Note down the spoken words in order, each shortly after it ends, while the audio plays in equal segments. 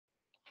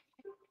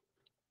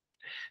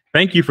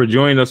Thank you for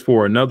joining us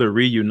for another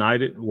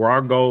Reunited, where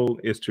our goal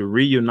is to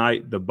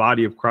reunite the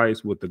body of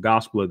Christ with the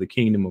gospel of the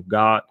kingdom of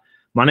God.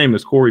 My name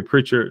is Corey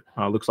Pritchard.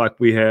 Looks like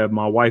we have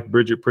my wife,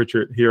 Bridget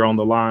Pritchard, here on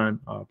the line,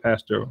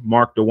 Pastor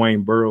Mark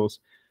Dwayne Burrows.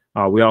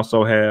 We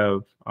also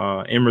have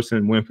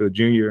Emerson Winfield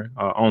Jr.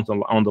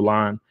 On the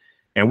line,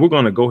 and we're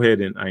going to go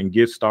ahead and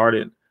get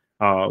started.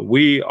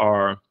 We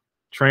are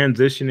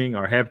transitioning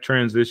or have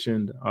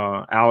transitioned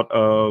out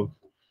of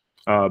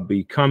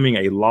becoming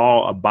a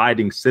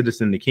law-abiding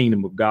citizen in the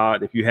kingdom of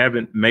God. If you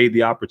haven't made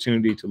the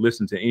opportunity to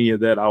listen to any of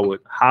that, I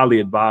would highly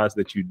advise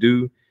that you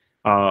do.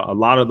 A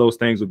lot of those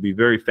things would be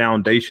very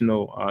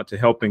foundational to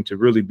helping to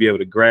really be able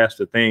to grasp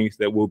the things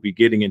that we'll be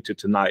getting into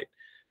tonight.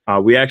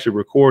 We actually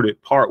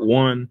recorded part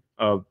one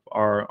of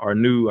our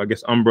new, I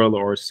guess, umbrella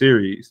or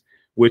series,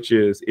 which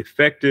is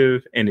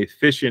effective and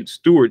efficient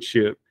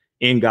stewardship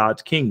in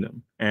God's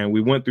kingdom. And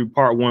we went through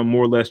part one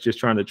more or less just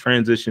trying to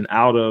transition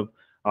out of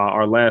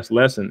our last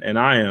lesson. And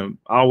I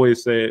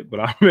always say it, but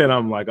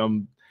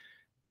I'm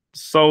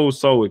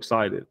so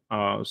excited.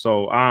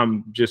 So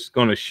I'm just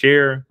going to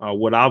share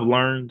what I've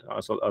learned.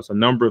 So it's a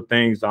number of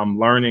things I'm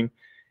learning,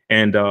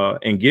 and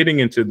getting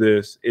into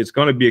this, it's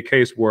going to be a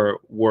case where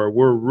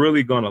we're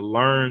really going to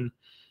learn,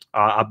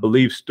 I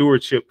believe,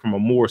 stewardship from a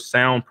more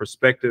sound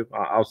perspective.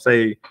 I'll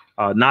say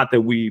not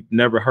that we've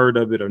never heard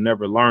of it or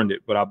never learned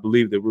it, but I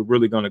believe that we're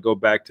really going to go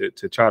back to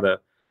try to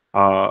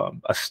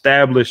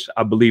establish,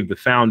 I believe, the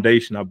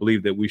foundation I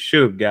believe that we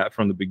should have got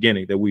from the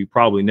beginning, that we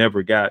probably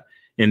never got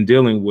in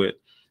dealing with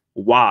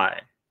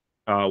why.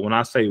 When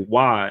I say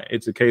why,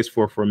 it's a case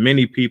for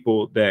many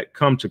people that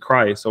come to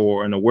Christ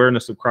or an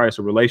awareness of Christ,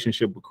 a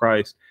relationship with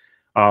Christ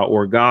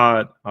or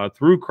God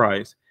through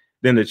Christ.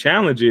 Then the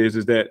challenge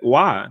is that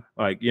why?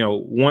 Like,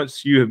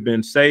 once you have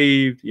been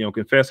saved,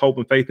 confess hope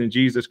and faith in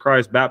Jesus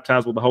Christ,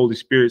 baptized with the Holy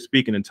Spirit,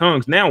 speaking in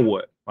tongues. Now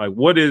what? Like,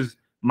 what is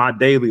my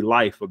daily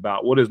life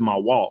about? What is my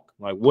walk?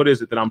 Like, what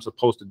is it that I'm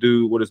supposed to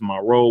do? What is my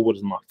role? What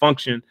is my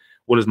function?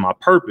 What is my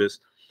purpose?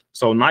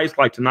 So nights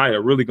like tonight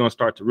are really going to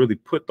start to really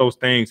put those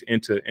things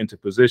into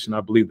position, I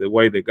believe, the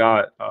way that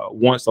God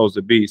wants those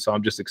to be. So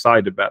I'm just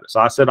excited about it. So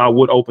I said I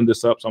would open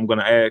this up. So I'm going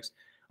to ask,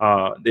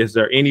 is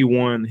there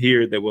anyone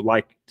here that would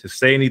like to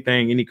say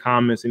anything, any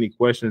comments, any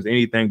questions,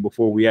 anything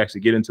before we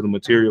actually get into the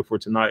material for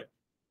tonight?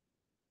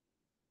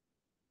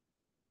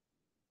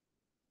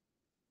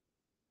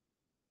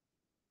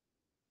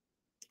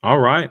 All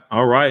right.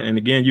 And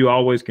again, you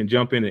always can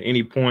jump in at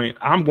any point.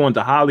 I'm going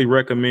to highly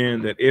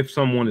recommend that if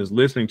someone is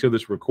listening to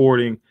this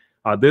recording,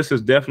 this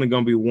is definitely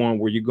going to be one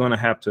where you're going to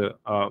have to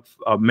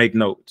make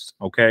notes.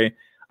 OK,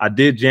 I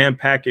did jam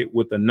pack it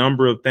with a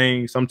number of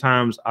things.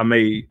 Sometimes I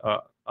may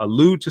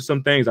allude to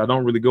some things I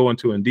don't really go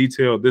into in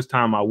detail. This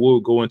time I will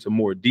go into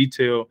more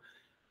detail.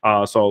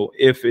 So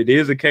if it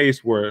is a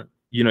case where,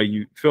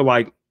 you feel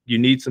like you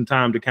need some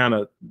time to kind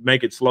of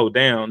make it slow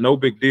down, no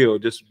big deal.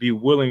 Just be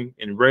willing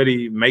and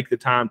ready, make the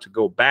time to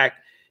go back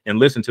and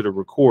listen to the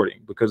recording,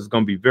 because it's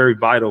going to be very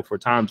vital for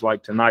times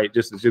like tonight.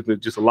 Just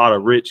a lot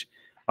of rich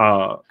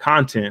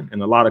content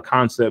and a lot of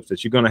concepts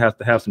that you're going to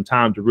have some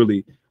time to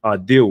really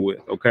deal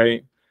with.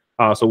 OK,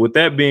 so with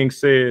that being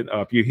said,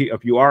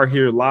 if you are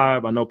here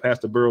live, I know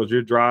Pastor Burrows,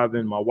 you're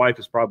driving. My wife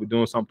is probably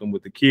doing something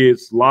with the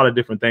kids. A lot of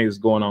different things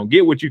going on.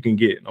 Get what you can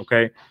get.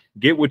 OK,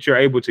 get what you're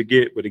able to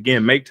get. But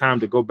again, make time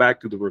to go back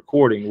to the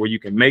recording where you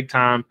can make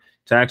time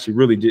to actually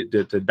really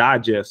to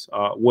digest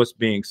what's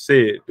being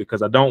said,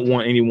 because I don't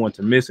want anyone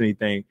to miss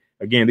anything.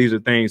 Again, these are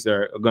things that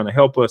are going to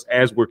help us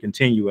as we're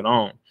continuing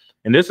on.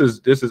 And this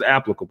is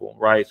applicable,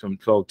 right?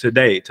 So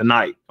today,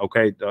 tonight,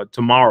 OK,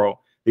 tomorrow,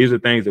 these are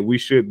things that we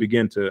should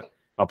begin to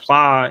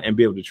apply and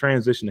be able to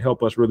transition to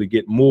help us really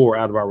get more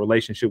out of our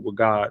relationship with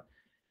God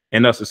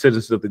and us as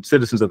citizens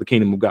of the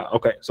kingdom of God.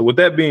 OK, so with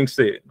that being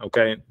said,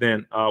 OK,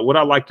 then what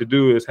I like to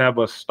do is have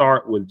us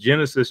start with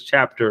Genesis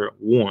chapter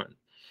 1.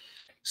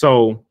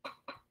 So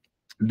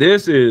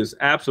this is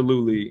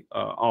absolutely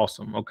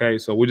awesome. OK,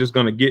 so we're just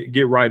going to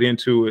get right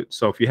into it.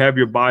 So if you have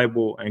your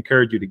Bible, I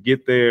encourage you to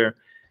get there.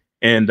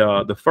 And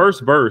the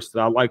first verse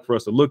that I like for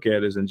us to look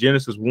at is in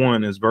Genesis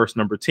 1, is verse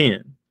number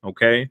 10.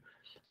 OK,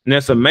 and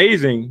it's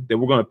amazing that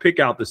we're going to pick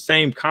out the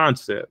same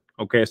concept.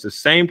 OK, it's the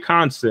same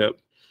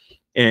concept.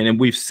 And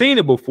we've seen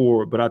it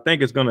before, but I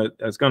think it's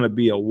gonna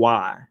be a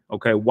why.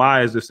 OK,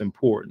 why is this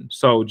important?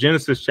 So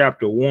Genesis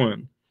chapter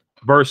 1,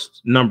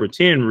 verse number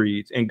 10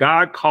 reads, "And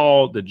God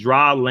called the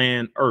dry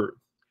land earth,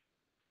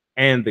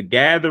 and the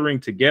gathering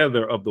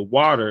together of the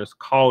waters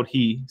called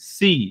he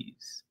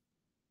seas.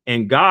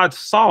 And God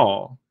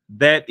saw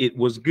that it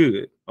was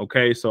good."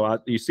 OK,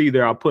 so you see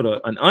there, I'll put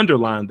an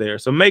underline there.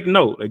 So make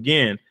note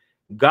again,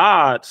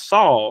 God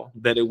saw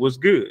that it was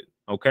good.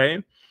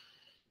 OK,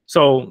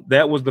 so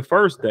that was the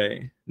first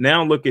day.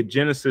 Now look at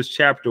Genesis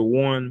chapter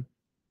 1,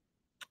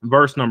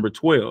 verse number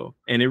 12.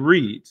 And it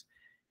reads,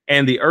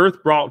 "And the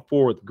earth brought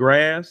forth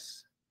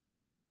grass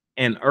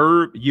and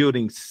herb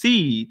yielding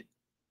seed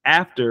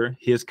after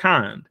his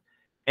kind,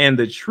 and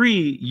the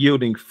tree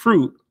yielding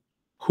fruit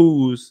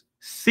whose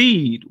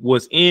seed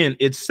was in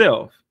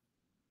itself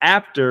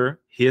after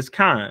his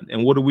kind."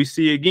 And what do we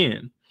see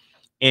again?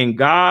 and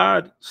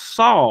God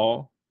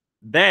saw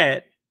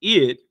that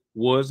it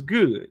was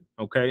good.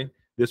 Okay.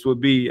 This would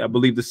be, I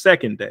believe, the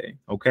second day.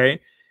 Okay.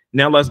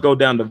 Now let's go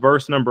down to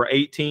verse number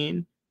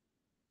 18.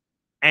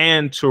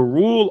 And to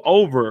rule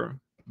over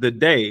the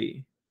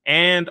day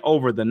and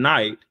over the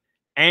night,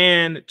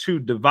 and to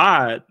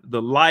divide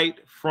the light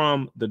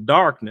from the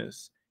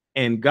darkness.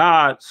 And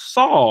God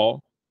saw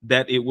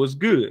that it was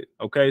good.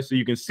 Okay, so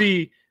you can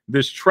see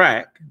this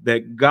track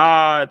that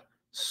God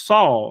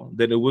saw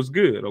that it was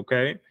good.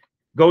 Okay,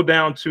 go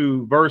down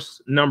to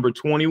verse number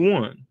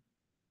 21.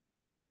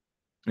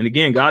 And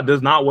again, God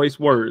does not waste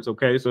words.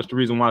 Okay, so that's the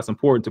reason why it's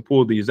important to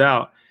pull these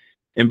out.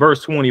 And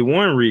verse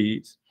 21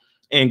 reads,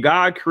 and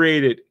God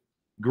created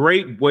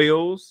great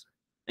whales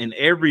and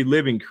every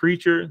living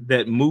creature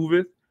that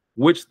moveth,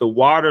 which the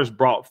waters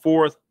brought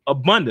forth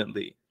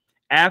abundantly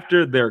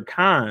after their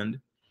kind,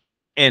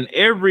 and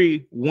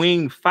every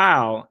winged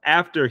fowl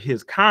after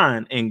his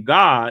kind. And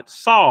God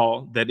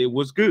saw that it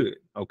was good.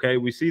 Okay,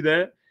 we see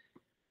that.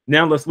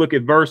 Now let's look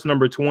at verse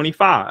number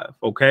 25.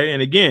 Okay,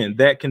 and again,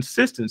 that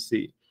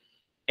consistency.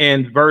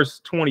 And verse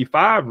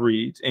 25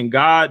 reads, and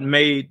God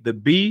made the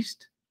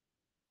beast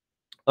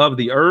of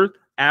the earth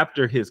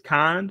after his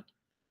kind,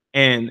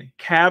 and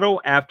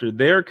cattle after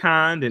their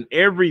kind, and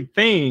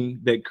everything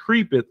that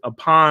creepeth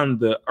upon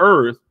the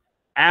earth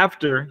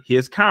after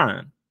his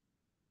kind.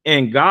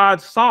 And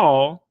God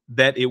saw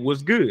that it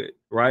was good,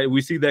 right?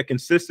 We see that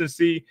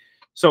consistency.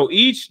 So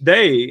each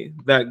day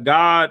that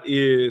God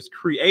is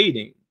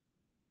creating,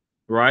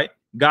 right,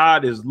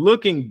 God is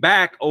looking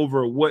back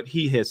over what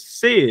he has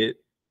said,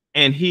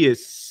 and he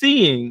is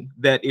seeing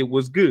that it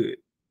was good.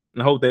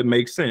 And I hope that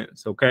makes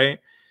sense. Okay.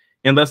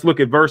 And let's look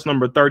at verse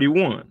number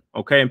 31.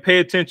 Okay. And pay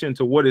attention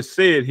to what is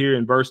said here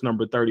in verse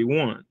number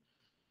 31.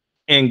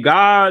 And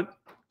God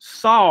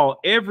saw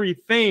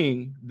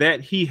everything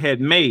that he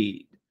had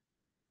made,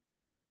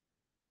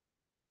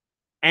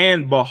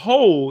 and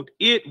behold,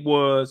 it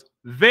was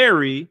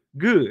very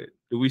good.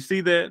 Do we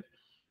see that?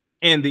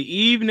 And the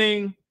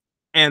evening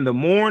and the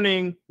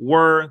morning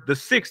were the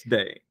sixth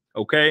day.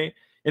 Okay.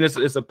 And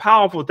it's a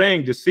powerful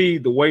thing to see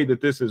the way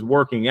that this is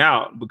working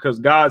out, because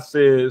God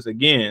says,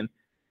 again,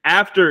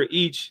 after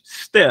each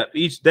step,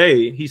 each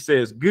day, he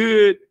says,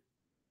 good,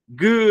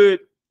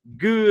 good,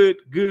 good,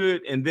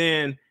 good. And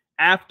then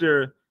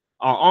after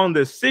on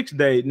the sixth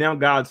day, now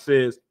God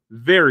says,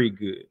 very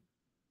good.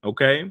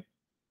 Okay.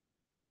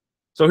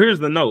 So here's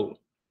the note.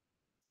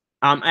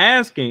 I'm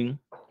asking,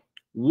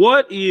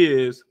 what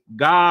is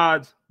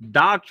God's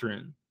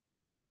doctrine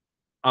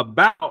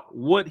about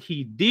what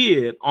he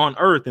did on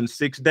earth in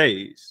 6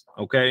 days?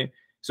 Okay.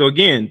 So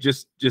again,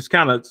 just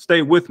kind of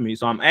stay with me.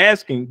 So I'm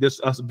asking this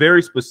a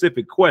very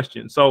specific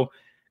question. So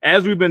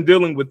as we've been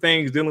dealing with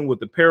things, dealing with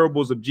the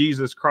parables of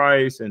Jesus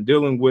Christ and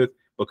dealing with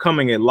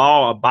becoming a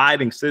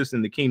law-abiding citizen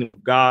in the kingdom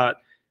of God,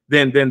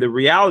 then the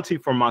reality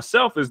for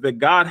myself is that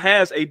God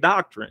has a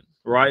doctrine,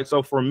 right?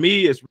 So for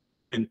me, it's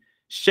been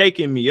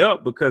shaking me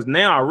up, because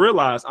now I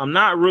realize I'm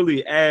not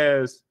really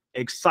as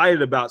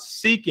excited about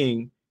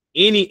seeking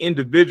any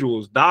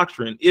individual's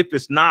doctrine if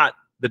it's not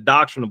the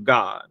doctrine of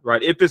God,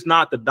 right? If it's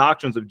not the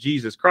doctrines of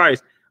Jesus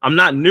Christ, I'm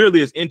not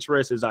nearly as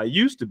interested as I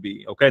used to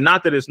be. Okay,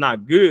 not that it's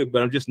not good,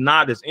 but I'm just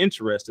not as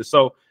interested.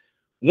 So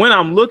when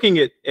I'm looking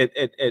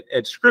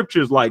at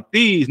scriptures like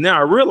these, now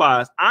I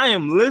realize I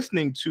am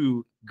listening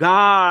to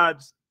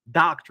God's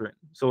doctrine.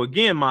 So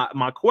again,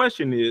 my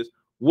question is,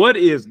 what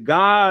is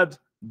God's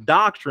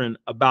doctrine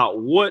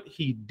about what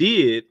he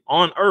did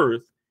on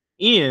earth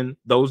in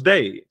those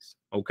days?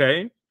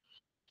 Okay.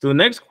 So the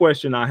next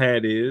question I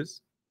had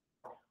is,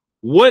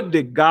 what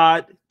did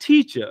God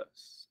teach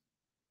us?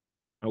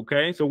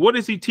 Okay, so what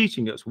is he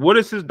teaching us? What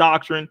is his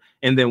doctrine?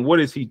 And then what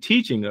is he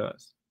teaching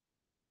us?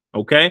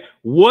 Okay,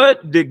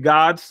 what did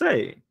God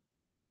say?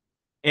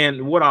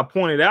 And what I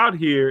pointed out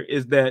here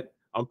is that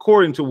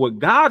according to what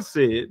God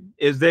said,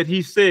 is that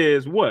he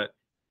says what?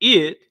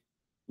 It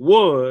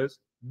was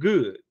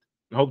good.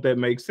 I hope that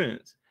makes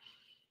sense.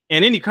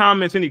 And any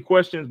comments, any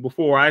questions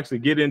before I actually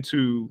get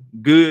into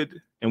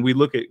good and we'll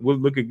look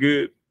at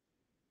good?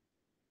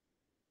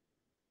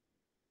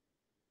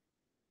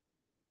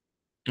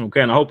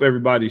 Okay, and I hope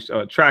everybody's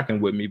tracking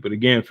with me. But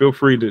again, feel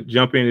free to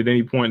jump in at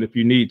any point if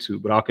you need to,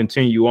 but I'll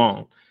continue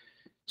on.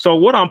 So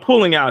what I'm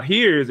pulling out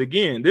here is,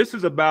 again, this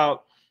is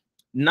about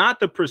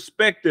not the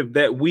perspective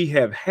that we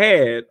have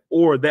had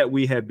or that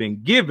we have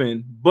been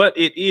given, but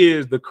it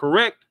is the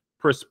correct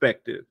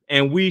perspective.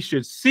 And we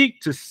should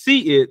seek to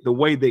see it the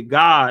way that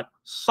God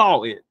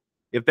saw it,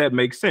 if that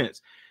makes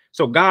sense.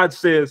 So God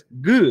says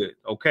good.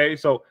 Okay,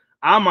 so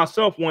I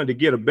myself wanted to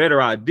get a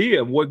better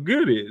idea of what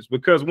good is,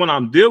 because when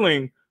I'm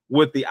dealing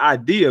with the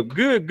idea of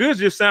good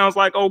just sounds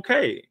like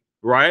okay,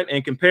 right?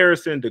 In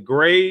comparison to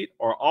great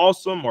or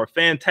awesome or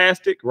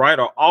fantastic, right?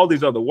 Or all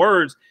these other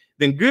words,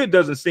 then good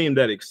doesn't seem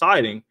that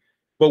exciting.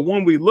 But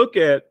when we look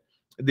at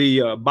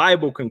the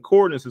Bible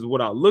concordance is what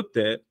I looked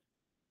at,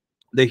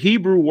 the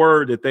Hebrew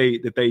word that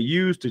they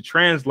use to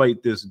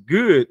translate this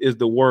good is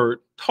the word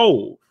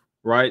tov,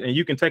 right? And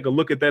you can take a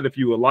look at that if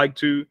you would like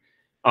to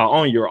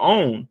on your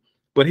own.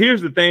 But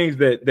here's the things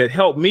that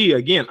help me.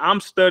 Again, I'm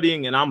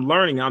studying and I'm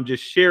learning. I'm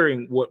just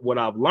sharing what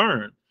I've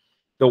learned.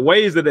 The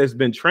ways that it's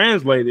been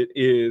translated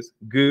is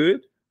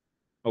good.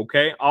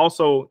 Okay.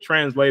 Also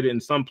translated in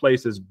some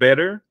places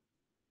better,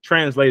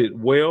 translated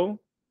well,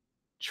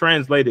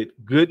 translated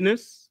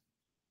goodness.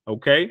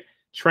 Okay.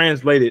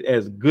 Translated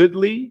as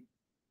goodly,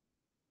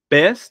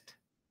 best,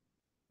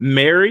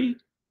 merry,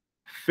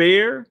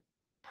 fair,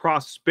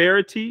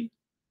 prosperity,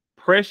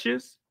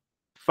 precious,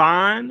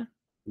 fine,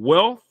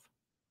 wealth,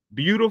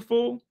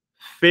 beautiful,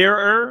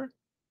 fairer,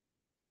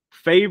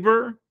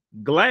 favor,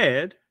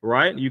 glad,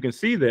 right? You can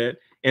see that.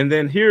 And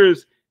then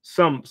here's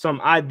some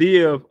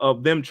idea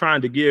of them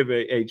trying to give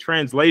a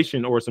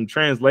translation or some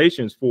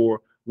translations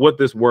for what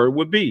this word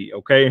would be.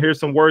 Okay, and here's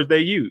some words they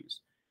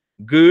use: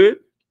 good,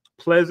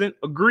 pleasant,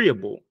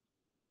 agreeable.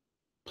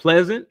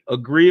 Pleasant,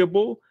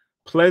 agreeable,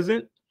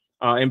 pleasant.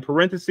 In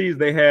parentheses,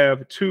 they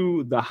have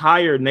to the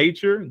higher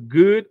nature,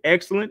 good,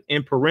 excellent,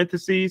 in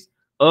parentheses,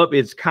 of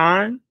its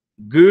kind,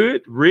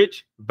 good,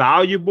 rich,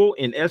 valuable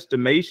in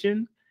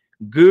estimation,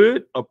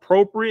 good,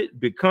 appropriate,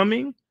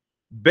 becoming,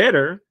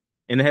 better,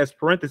 and it has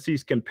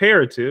parentheses,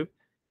 comparative,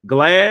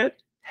 glad,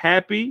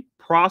 happy,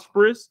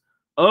 prosperous,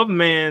 of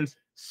man's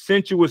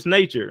sensuous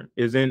nature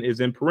is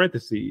in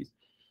parentheses,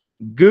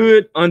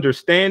 good,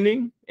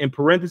 understanding, in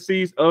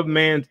parentheses, of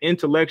man's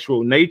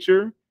intellectual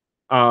nature,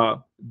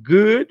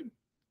 good,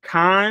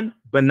 kind,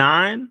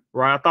 benign,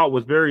 right? I thought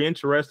was very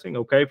interesting.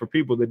 Okay, for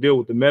people that deal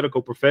with the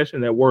medical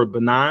profession, that word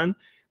benign,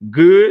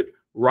 good,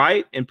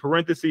 right, in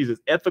parentheses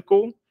is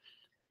ethical,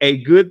 a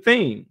good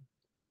thing,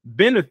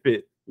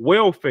 benefit,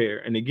 welfare,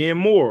 and again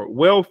more,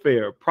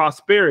 welfare,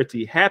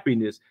 prosperity,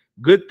 happiness,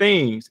 good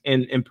things,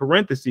 and in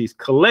parentheses,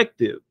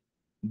 collective,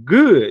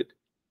 good,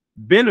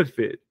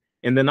 benefit,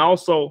 and then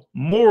also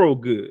moral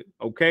good.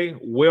 Okay,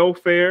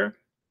 welfare,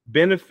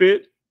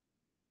 benefit,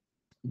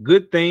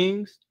 good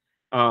things,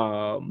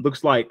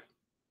 looks like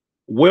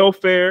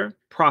welfare,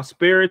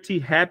 prosperity,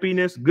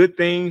 happiness, good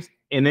things,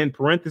 and then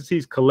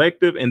parentheses,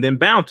 collective, and then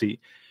bounty.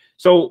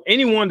 So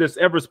anyone that's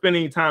ever spent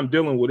any time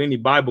dealing with any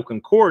Bible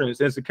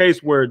concordance, it's a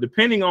case where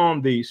depending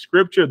on the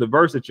scripture, the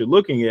verse that you're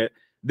looking at,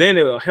 then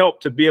it will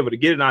help to be able to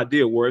get an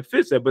idea where it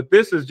fits at. But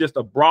this is just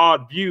a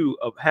broad view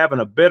of having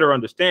a better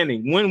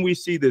understanding when we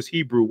see this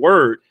Hebrew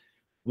word,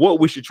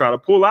 what we should try to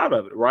pull out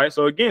of it, right?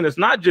 So again, it's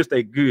not just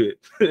a good,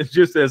 it's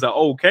just as a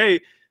okay.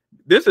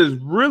 This is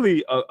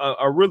really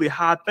a really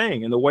high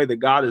thing in the way that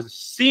God is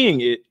seeing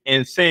it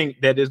and saying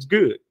that it's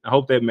good. I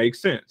hope that makes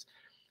sense.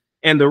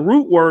 And the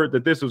root word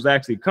that this was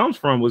actually comes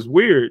from was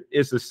weird.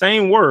 It's the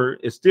same word.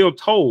 It's still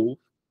told.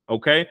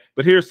 Okay.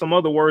 But here's some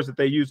other words that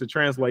they use to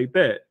translate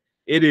that.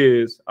 It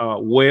is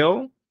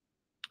well,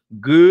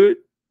 good,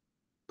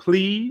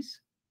 please,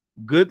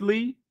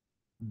 goodly,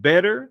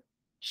 better,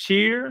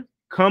 cheer,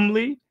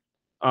 comely,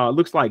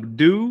 looks like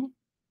do.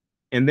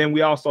 And then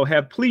we also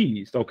have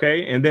pleased.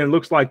 Okay. And then it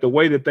looks like the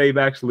way that they've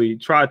actually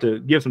tried to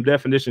give some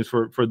definitions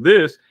for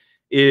this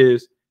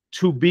is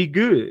to be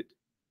good,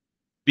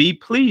 be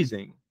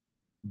pleasing,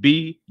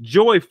 be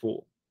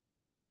joyful,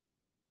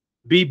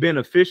 be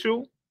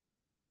beneficial,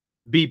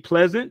 be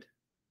pleasant,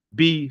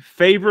 be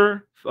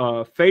favorable,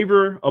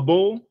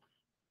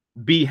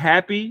 be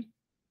happy,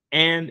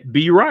 and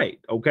be right.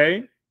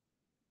 Okay.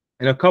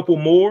 And a couple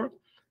more: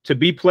 to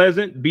be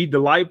pleasant, be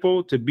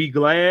delightful, to be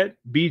glad,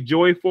 be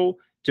joyful,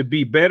 to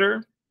be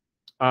better,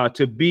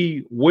 to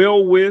be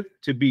well with,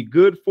 to be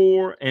good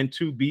for, and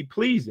to be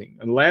pleasing.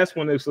 And the last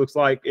one, this looks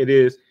like it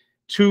is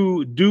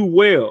to do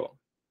well,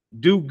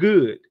 do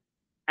good,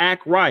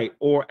 act right,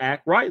 or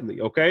act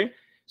rightly. Okay.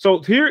 So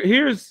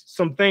here's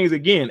some things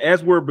again,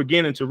 as we're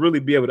beginning to really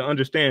be able to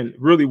understand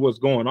really what's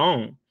going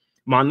on.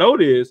 My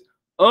note is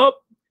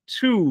up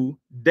to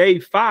day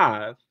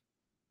 5,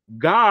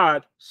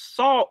 God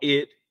saw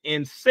it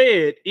and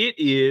said it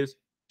is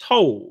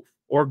tov,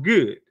 or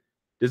good.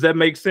 Does that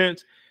make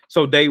sense?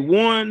 So day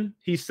 1,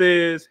 he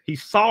says he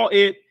saw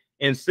it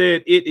and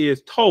said it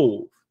is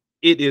tov,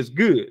 it is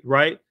good,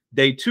 right?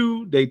 Day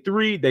 2, day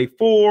 3, day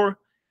 4,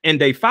 and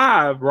day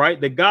 5,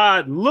 right? That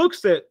God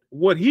looks at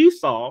what he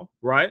saw,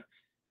 right?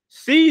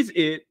 Sees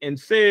it and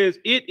says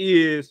it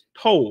is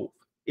tov,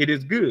 it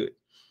is good.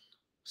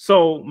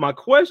 So my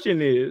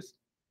question is,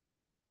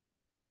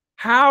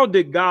 how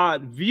did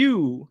God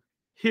view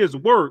his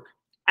work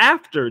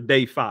after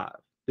day 5?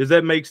 Does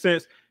that make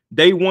sense?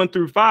 Day 1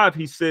 through 5,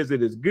 he says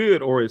it is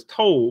good or is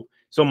tov.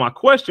 So my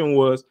question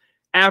was,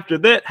 after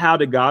that, how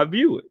did God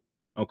view it?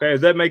 Okay,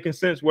 is that making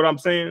sense what I'm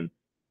saying?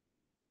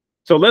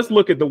 So let's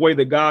look at the way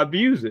that God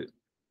views it.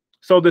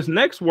 So this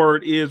next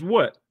word is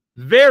what?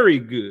 Very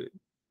good,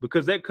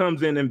 because that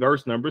comes in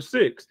verse number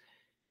 6.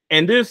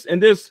 And this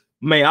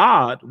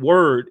me'ad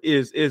word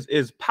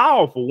is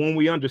powerful when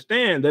we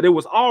understand that it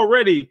was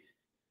already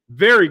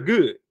very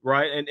good,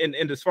 right?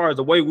 And as far as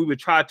the way we would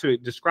try to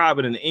describe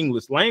it in the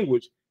English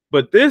language,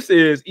 but this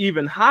is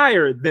even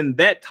higher than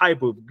that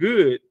type of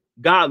good.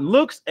 God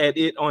looks at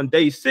it on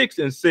day 6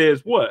 and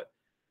says what?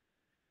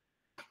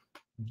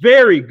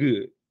 Very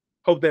good.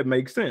 Hope that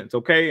makes sense.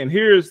 Okay. And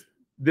here's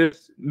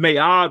this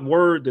mayad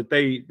word that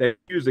they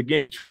use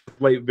again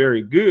translate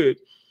very good,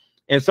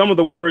 and some of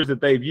the words that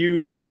they've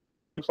used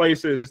in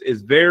places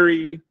is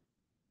very,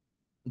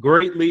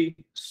 greatly,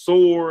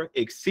 sore,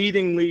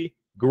 exceedingly,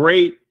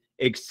 great,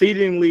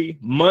 exceedingly,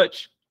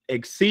 much,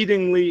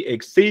 exceedingly,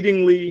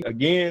 exceedingly,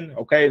 again,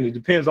 okay, and it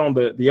depends on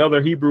the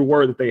other Hebrew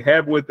word that they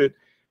have with it,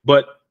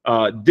 but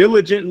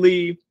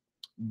diligently,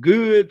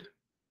 good,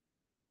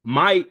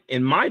 might,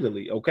 and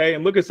mightily, okay?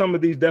 And look at some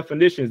of these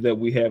definitions that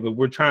we have, and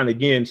we're trying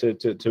again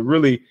to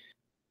really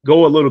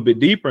go a little bit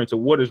deeper into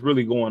what is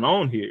really going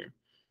on here.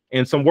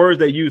 And some words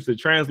they use to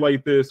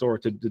translate this or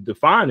to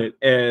define it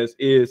as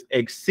is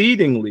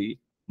exceedingly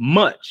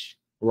much,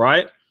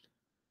 right?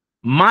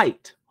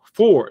 Might,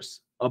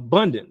 force,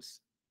 abundance,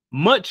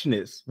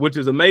 muchness, which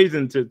is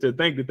amazing to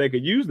think that they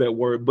could use that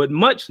word, but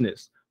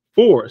muchness,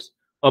 force,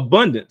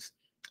 abundance,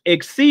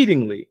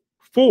 exceedingly,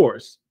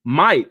 force,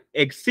 might,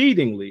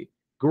 exceedingly,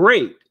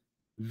 great,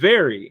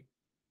 very,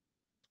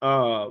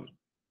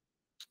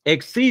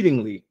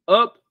 exceedingly,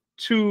 up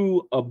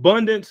to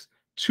abundance,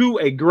 to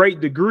a great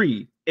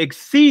degree,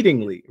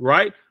 exceedingly,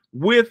 right?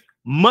 With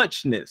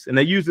muchness. And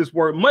they use this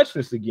word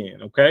muchness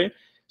again, okay?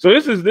 So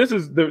this is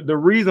the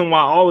reason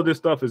why all of this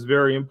stuff is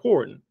very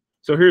important.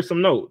 So here's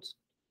some notes.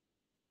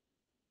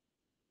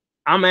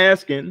 I'm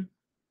asking,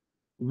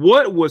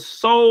 what was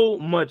so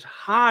much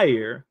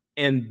higher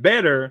and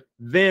better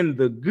than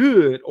the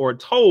good or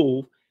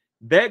tov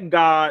that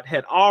God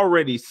had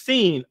already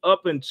seen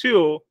up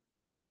until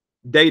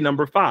day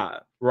number 5,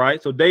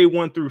 right? So day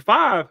 1 through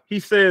 5, he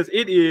says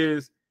it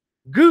is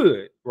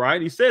good,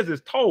 right? He says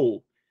it's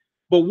tov.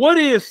 But what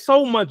is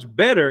so much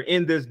better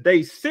in this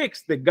day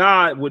 6 that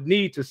God would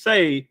need to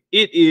say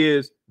it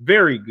is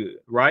very good,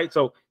 right?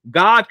 So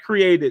God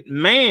created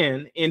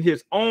man in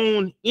his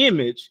own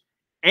image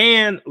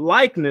and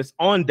likeness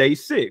on day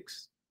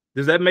 6.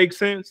 Does that make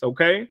sense?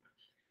 Okay.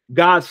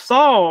 God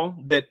saw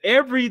that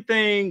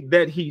everything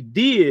that he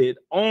did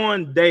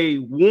on day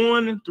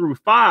 1 through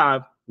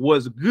 5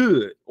 was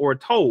good or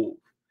tov.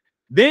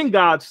 Then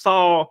God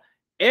saw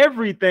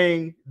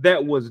everything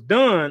that was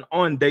done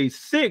on day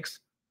 6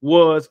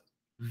 was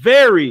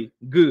very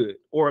good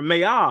or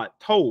mayad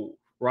tov,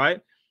 right?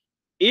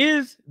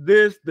 Is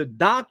this the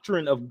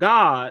doctrine of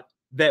God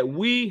that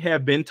we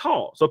have been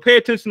taught? So pay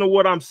attention to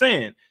what I'm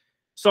saying.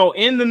 So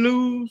in the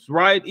news,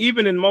 right,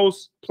 even in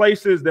most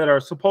places that are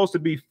supposed to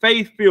be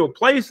faith-filled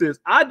places,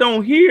 I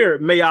don't hear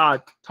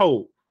mayad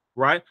tov,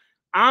 right?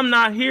 I'm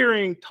not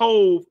hearing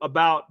tov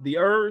about the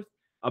earth,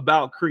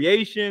 about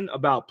creation,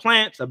 about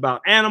plants,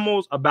 about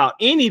animals, about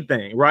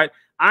anything, right?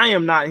 I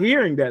am not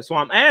hearing that. So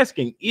I'm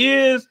asking,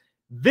 is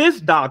this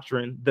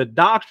doctrine the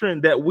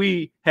doctrine that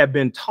we have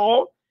been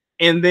taught?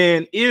 And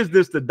then is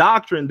this the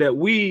doctrine that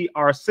we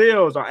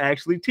ourselves are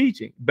actually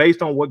teaching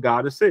based on what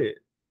God has said?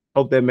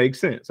 Hope that makes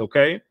sense.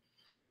 Okay.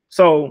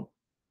 So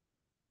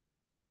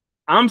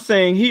I'm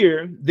saying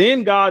here,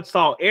 then God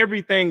saw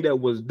everything that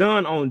was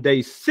done on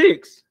day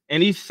 6,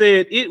 and he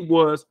said it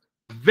was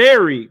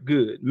very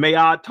good.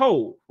 Mayad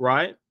tov,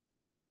 right?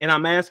 And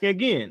I'm asking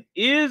again,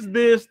 is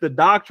this the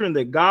doctrine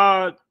that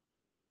God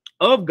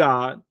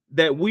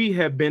that we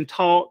have been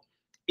taught?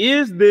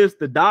 Is this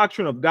the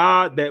doctrine of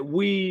God that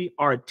we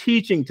are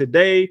teaching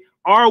today?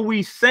 Are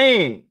we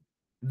saying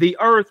the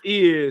earth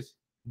is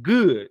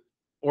good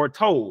or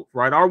tov,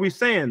 right? Are we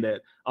saying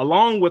that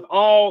along with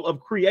all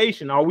of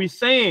creation? Are we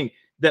saying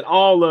that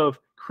all of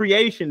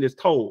creation is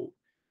tov?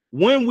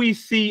 When we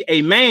see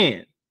a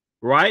man,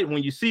 right?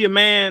 When you see a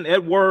man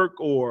at work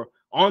or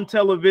on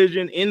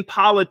television, in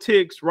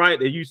politics,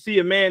 right? And you see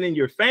a man in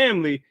your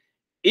family,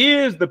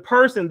 is the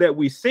person that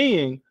we're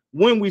seeing,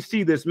 when we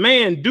see this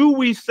man, do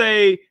we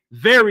say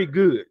very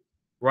good,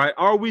 right?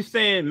 Are we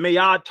saying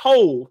mayad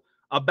tov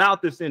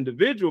about this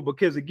individual?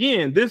 Because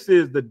again, this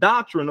is the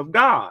doctrine of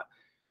God.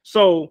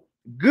 So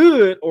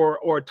good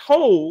or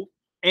tov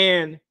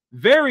and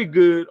very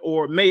good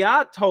or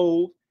mayad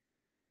tov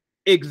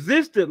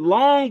existed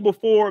long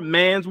before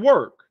man's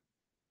work.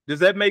 Does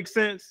that make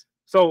sense?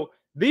 So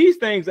these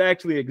things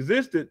actually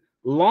existed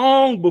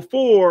long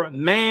before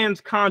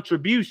man's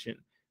contribution.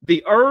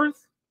 The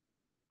earth,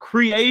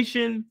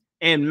 creation,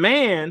 and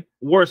man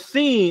were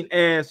seen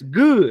as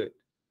good,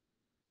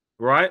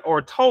 right?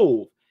 Or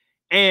tov,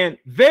 and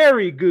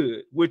very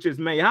good, which is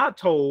mayad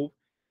tov,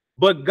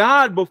 but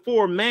God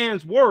before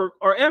man's work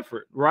or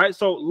effort, right?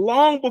 So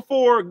long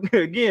before,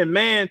 again,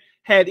 man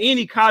had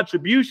any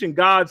contribution,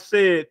 God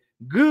said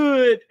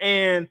good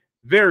and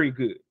very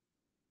good.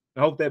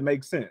 I hope that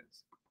makes sense.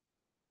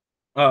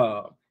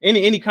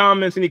 Any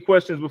comments, any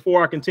questions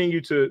before I continue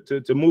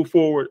to move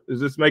forward? Is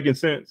this making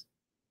sense?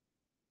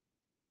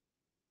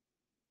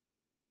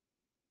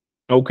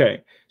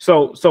 Okay,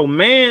 so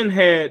man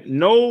had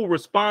no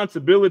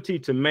responsibility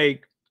to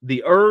make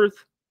the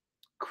earth,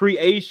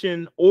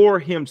 creation, or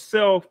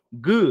himself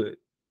good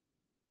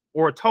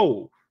or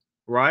tov,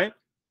 right?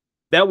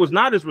 That was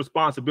not his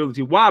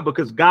responsibility. Why?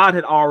 Because God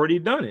had already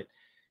done it.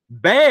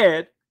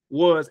 Bad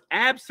was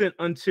absent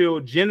until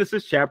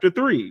Genesis chapter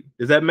 3.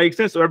 Does that make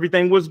sense? So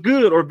everything was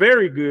good or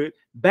very good.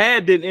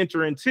 Bad didn't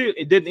enter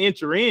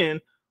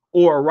in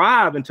or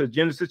arrive into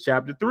Genesis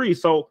chapter 3.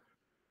 So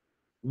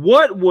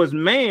what was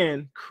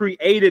man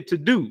created to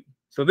do?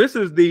 So this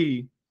is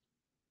the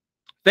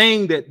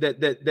thing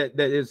that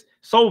is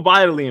so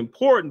vitally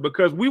important,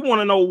 because we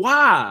want to know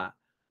why,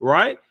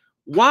 right?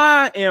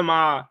 Why am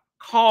I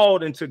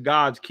called into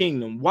God's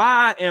kingdom?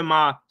 Why am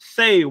I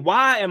saved?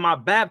 Why am I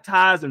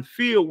baptized and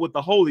filled with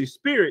the Holy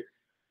Spirit?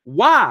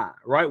 Why,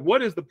 right?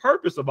 What is the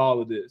purpose of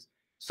all of this?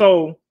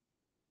 So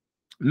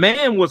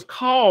man was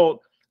called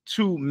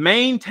to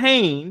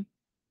maintain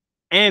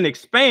and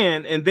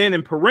expand, and then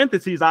in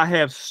parentheses I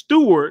have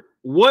steward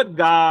what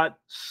God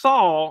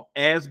saw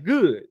as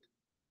good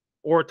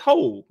or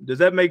told. Does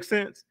that make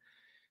sense?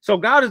 So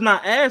God is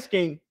not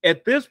asking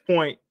at this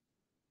point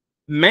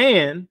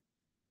man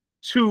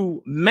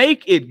to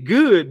make it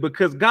good,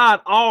 because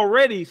God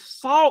already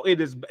saw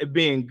it as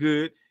being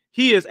good.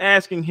 He is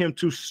asking him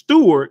to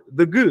steward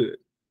the good,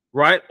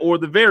 right? Or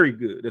the very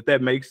good, if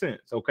that makes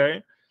sense.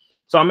 Okay.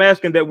 So I'm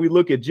asking that we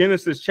look at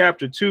Genesis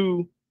chapter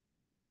 2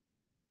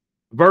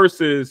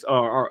 verses,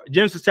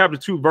 Genesis chapter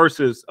 2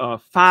 verses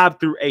 5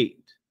 through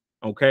 8.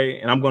 Okay.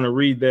 And I'm going to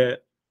read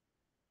that.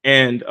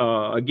 And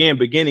again,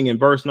 beginning in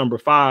verse number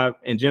 5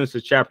 in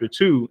Genesis chapter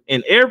 2,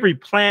 and every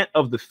plant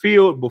of the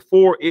field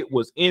before it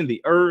was in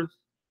the earth,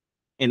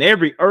 and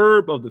every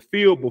herb of the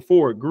field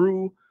before it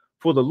grew,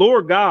 for the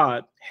Lord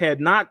God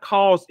had not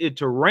caused it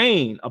to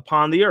rain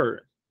upon the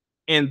earth,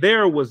 and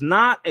there was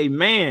not a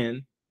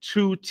man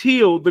to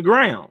till the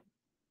ground.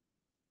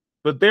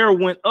 But there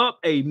went up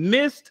a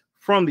mist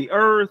from the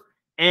earth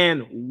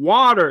and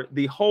watered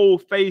the whole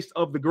face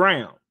of the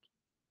ground.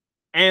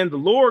 And the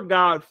Lord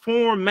God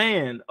formed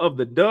man of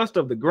the dust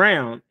of the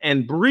ground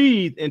and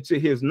breathed into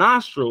his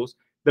nostrils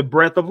the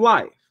breath of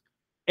life.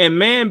 And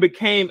man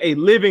became a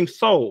living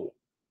soul.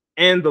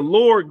 And the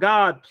Lord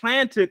God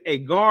planted a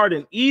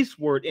garden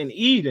eastward in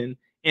Eden,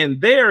 and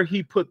there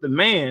he put the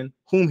man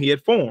whom he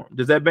had formed.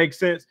 Does that make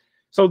sense?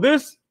 So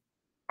this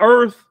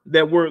earth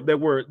that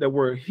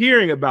we're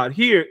hearing about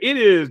here, it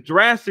is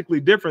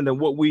drastically different than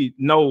what we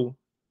know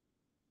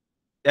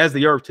as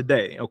the earth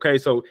today. Okay,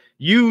 so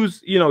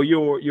use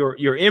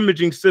your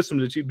imaging system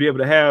that you'd be able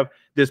to have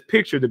this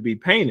picture to be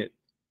painted.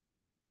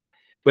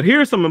 But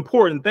here's some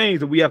important things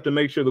that we have to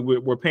make sure that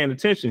we're paying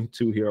attention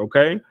to here.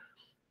 Okay,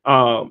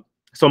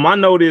 so my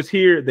note is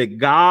here that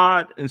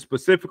God, and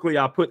specifically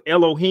I put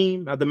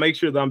Elohim. I have to make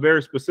sure that I'm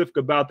very specific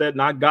about that,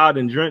 not God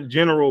in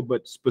general,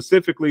 but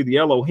specifically the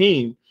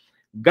Elohim.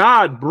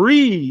 God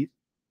breathed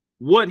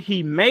what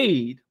he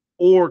made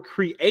or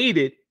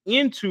created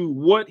into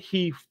what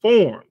he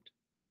formed.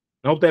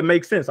 I hope that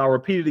makes sense. I'll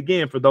repeat it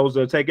again for those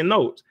that are taking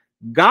notes.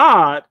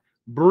 God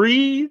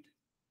breathed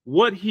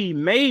what he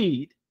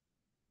made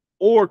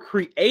or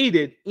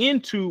created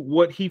into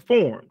what he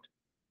formed.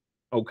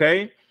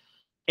 Okay.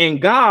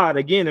 And God,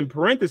 again, in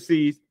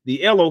parentheses,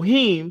 the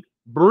Elohim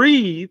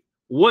breathed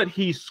what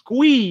he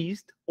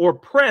squeezed or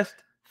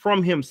pressed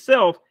from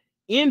himself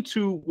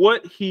into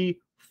what he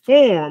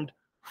formed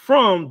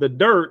from the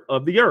dirt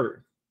of the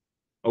earth.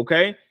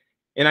 Okay.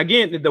 And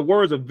again, the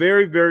words are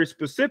very, very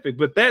specific,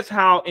 but that's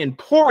how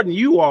important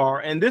you are.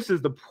 And this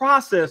is the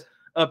process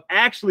of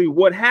actually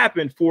what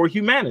happened for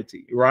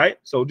humanity, right?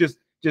 So just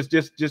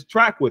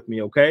track with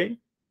me, okay?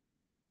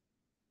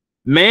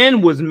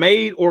 Man was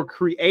made or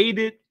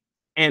created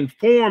and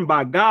formed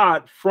by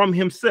God from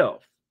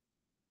himself,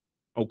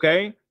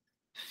 okay?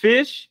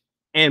 Fish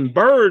and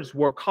birds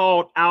were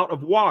called out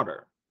of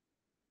water.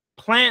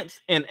 Plants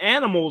and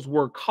animals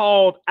were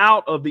called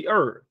out of the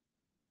earth.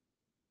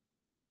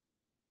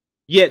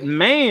 Yet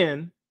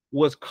man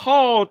was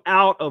called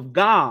out of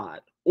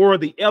God, or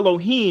the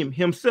Elohim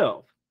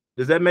himself.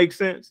 Does that make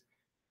sense?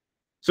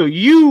 So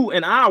you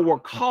and I were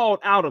called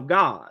out of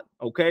God.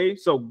 Okay.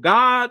 So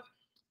God,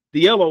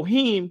 the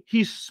Elohim,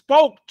 he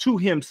spoke to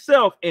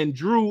himself and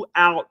drew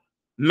out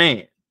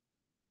man.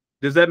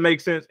 Does that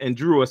make sense? And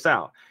drew us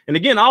out. And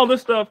again, all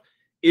this stuff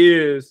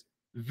is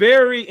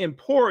very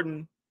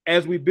important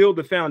as we build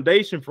the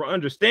foundation for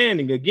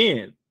understanding,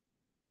 again,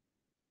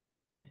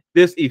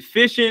 this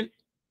efficient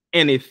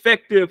and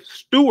effective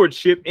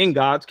stewardship in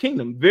God's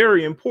kingdom.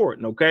 Very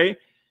important. Okay.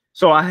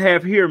 So I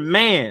have here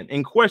man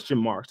in question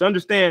marks.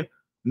 Understand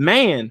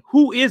man.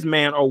 Who is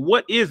man, or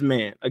what is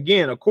man?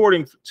 Again,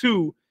 according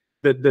to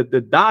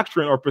the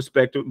doctrine or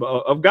perspective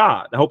of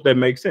God. I hope that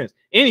makes sense.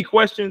 Any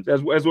questions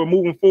as we're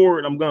moving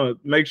forward? I'm going to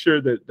make sure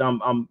that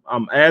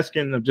I'm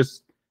asking. I'm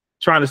just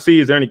trying to see,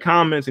 is there any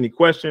comments, any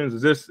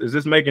questions? Is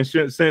this making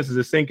sense? Is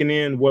it sinking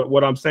in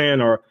what I'm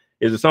saying, or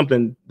is it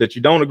something that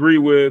you don't agree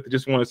with?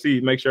 Just want to see,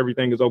 make sure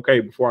everything is okay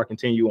before I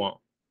continue on.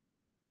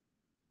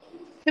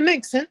 It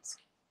makes sense.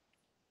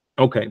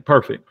 Okay,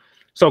 perfect.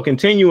 So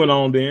continuing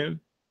on then,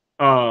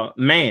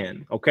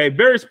 man, okay,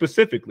 very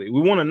specifically,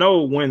 we want to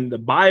know when the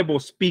Bible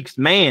speaks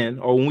man,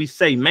 or when we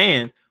say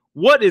man,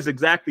 what is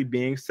exactly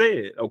being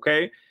said,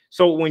 okay?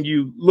 So when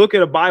you look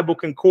at a Bible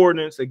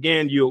concordance,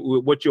 again,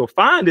 what you'll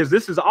find is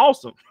this is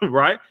awesome,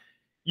 right?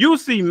 You'll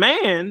see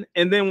man,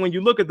 and then when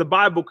you look at the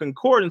Bible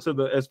concordance of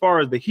as far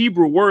as the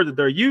Hebrew word that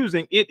they're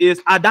using, it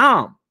is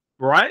Adam,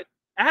 right?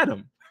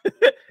 Adam.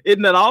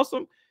 Isn't that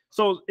awesome?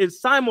 So it's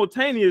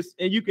simultaneous,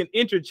 and you can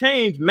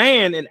interchange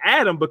man and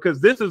Adam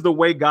because this is the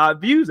way God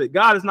views it.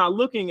 God is not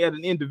looking at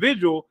an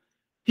individual.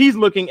 He's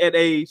looking at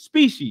a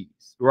species,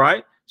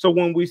 right? So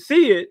when we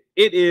see it,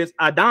 it is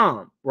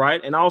Adam,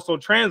 right? And also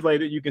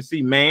translated, you can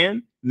see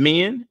man,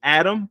 men,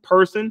 Adam,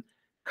 person,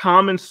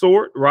 common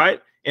sort, right?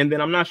 And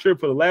then I'm not sure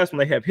for the last one,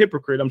 they have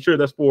hypocrite. I'm sure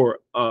that's for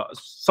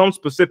some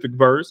specific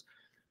verse.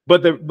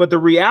 But the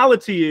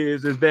reality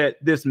is that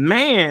this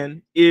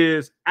man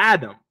is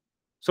Adam.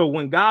 So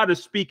when God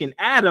is speaking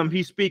Adam,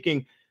 he's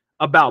speaking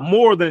about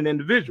more than an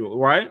individual,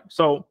 right?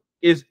 So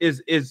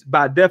is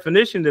by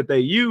definition that they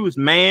use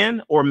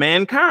man or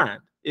mankind.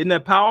 Isn't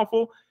that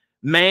powerful?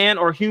 Man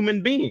or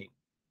human being.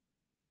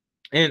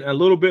 And a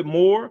little bit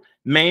more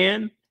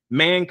man,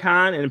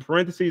 mankind, and in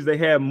parentheses, they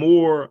have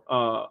more,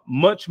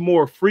 much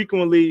more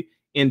frequently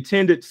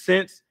intended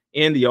sense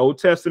in the Old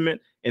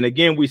Testament. And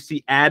again, we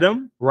see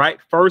Adam, right?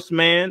 First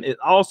man. It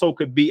also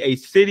could be a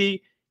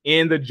city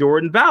in the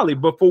Jordan Valley.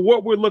 But for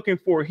what we're looking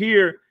for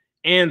here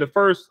in the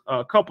first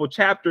couple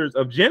chapters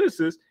of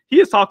Genesis, he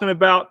is talking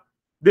about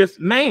this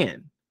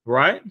man,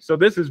 right? So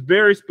this is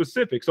very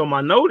specific. So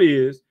my note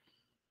is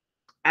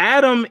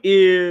Adam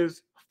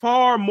is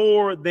far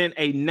more than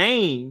a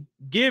name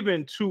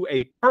given to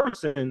a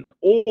person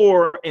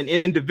or an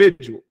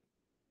individual.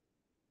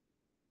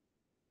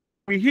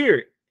 We hear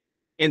it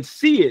and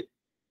see it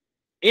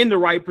in the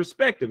right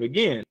perspective.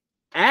 Again,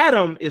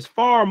 Adam is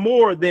far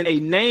more than a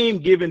name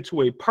given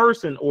to a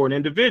person or an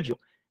individual.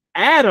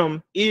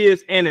 Adam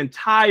is an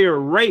entire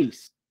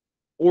race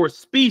or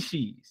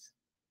species.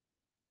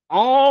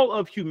 All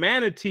of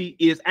humanity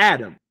is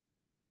Adam.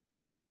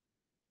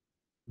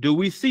 Do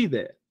we see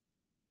that?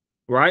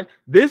 Right?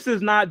 This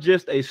is not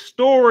just a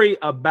story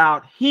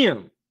about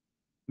him,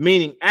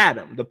 meaning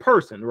Adam, the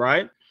person,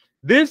 right?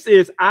 This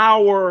is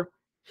our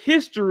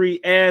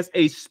history as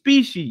a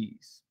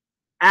species,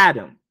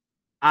 Adam,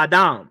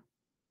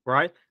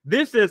 right?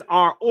 This is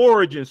our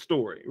origin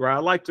story, right? I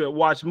like to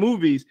watch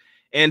movies,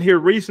 and here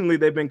recently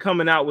they've been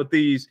coming out with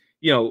these,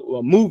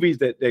 movies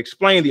that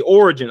explain the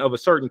origin of a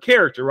certain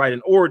character, right?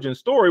 An origin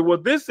story. Well,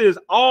 this is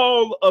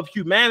all of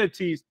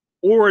humanity's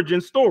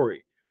origin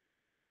story.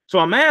 So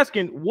I'm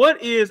asking,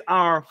 what is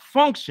our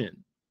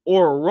function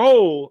or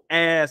role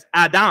as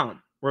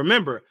Adam?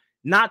 Remember,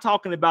 not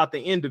talking about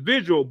the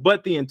individual,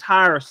 but the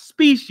entire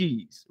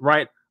species,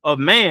 right, of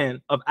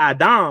man, of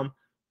Adam.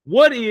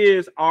 What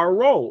is our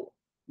role?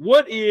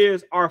 What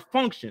is our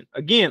function?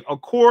 Again,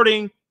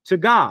 according to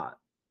God.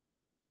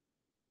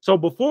 So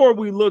before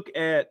we look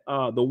at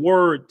the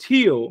word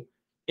till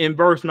in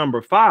verse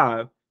number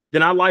 5,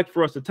 then I'd like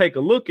for us to take a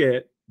look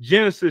at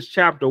Genesis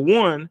chapter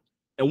 1.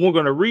 And we're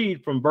going to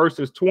read from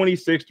verses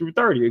 26 through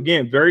 30.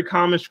 Again, very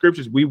common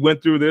scriptures. We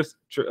went through this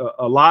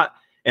a lot.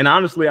 And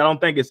honestly, I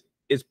don't think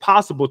it's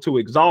possible to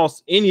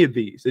exhaust any of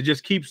these. It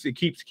just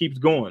keeps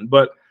going.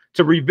 But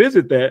to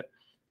revisit that,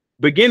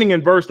 beginning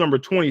in verse number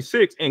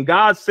 26, and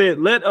God said,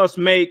 let us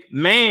make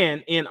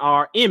man in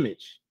our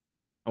image.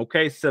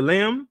 Okay,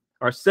 Selim,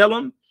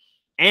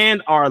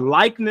 and our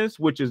likeness,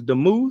 which is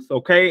Demuth.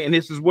 Okay, and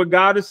this is what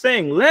God is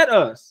saying. Let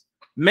us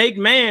make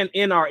man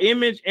in our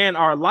image and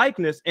our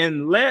likeness,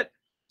 and let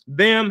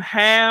them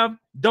have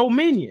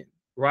dominion,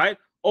 right?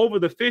 Over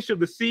the fish of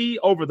the sea,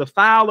 over the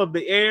fowl of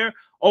the air,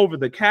 over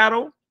the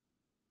cattle,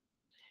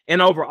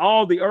 and over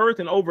all the earth,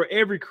 and over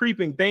every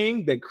creeping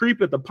thing that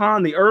creepeth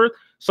upon the earth.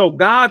 So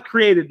God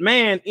created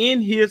man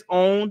in his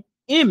own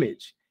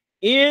image.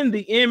 In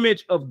the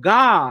image of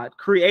God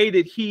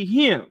created he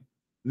him.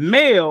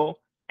 Male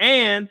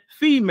and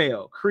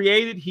female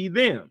created he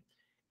them.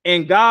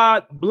 And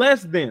God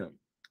blessed them.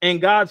 And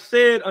God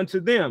said unto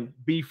them,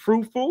 be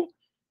fruitful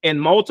and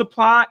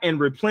multiply and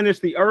replenish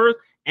the earth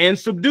and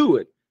subdue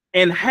it,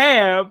 and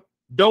have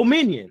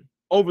dominion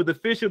over the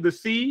fish of the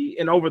sea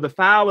and over the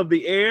fowl of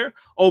the air,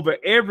 over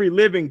every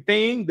living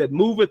thing that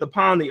moveth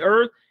upon the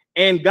earth.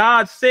 And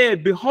God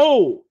said,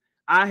 behold,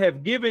 I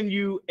have given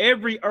you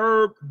every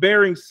herb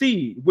bearing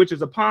seed, which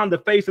is upon the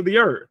face of the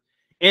earth,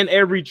 and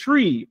every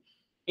tree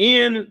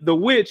in the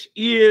which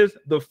is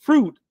the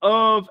fruit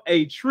of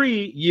a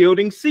tree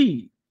yielding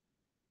seed.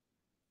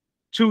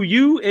 To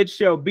you it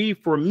shall be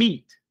for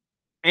meat,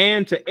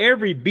 and to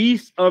every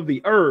beast of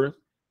the earth,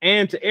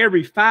 and to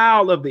every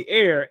fowl of the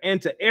air,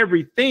 and to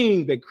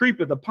everything that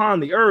creepeth upon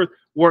the earth,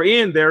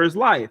 wherein there is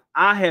life.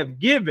 I have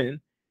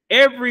given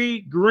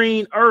every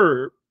green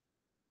herb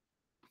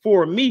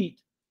for meat,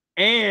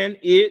 and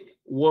it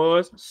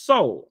was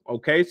so.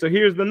 Okay, so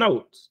here's the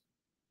notes.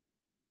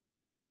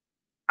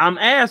 I'm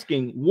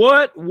asking,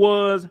 what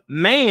was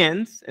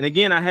man's, and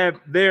again, I have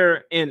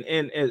there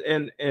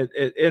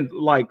in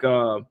like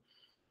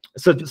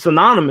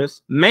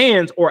synonymous,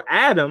 man's or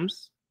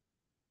Adam's,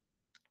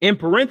 in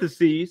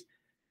parentheses,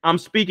 I'm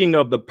speaking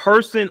of the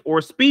person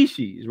or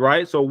species,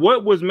 right? So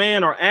what was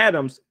man or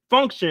Adam's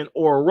function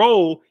or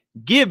role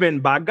given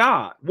by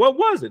God? What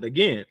was it?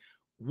 Again,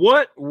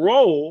 what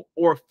role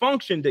or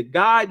function did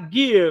God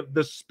give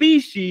the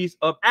species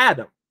of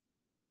Adam,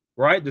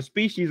 right? The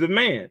species of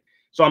man.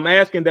 So I'm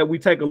asking that we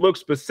take a look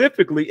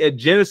specifically at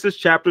Genesis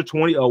chapter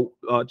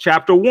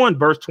 1,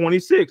 verse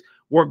 26,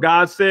 where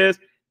God says,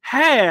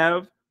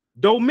 have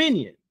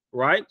dominion,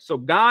 right? So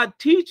God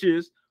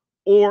teaches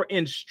or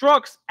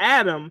instructs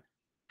Adam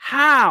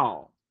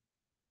how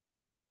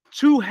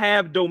to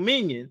have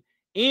dominion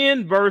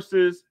in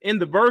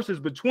the verses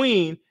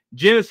between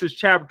Genesis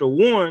chapter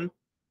 1,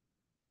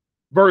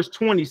 verse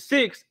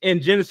 26,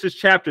 and Genesis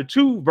chapter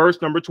 2,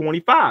 verse number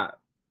 25.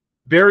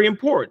 Very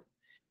important.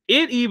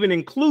 It even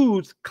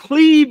includes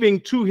cleaving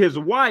to his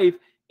wife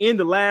in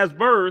the last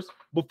verse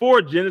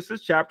before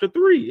Genesis chapter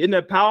 3. Isn't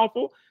that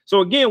powerful?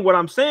 So again, what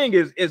I'm saying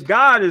is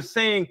God is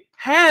saying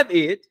have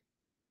it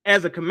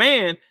as a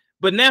command,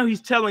 but now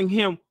he's telling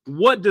him,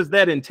 what does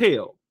that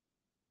entail?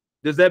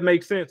 Does that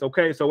make sense?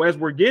 Okay, so as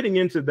we're getting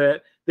into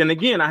that, then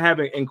again, I have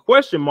it in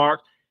question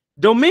mark,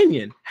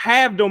 dominion,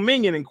 have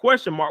dominion in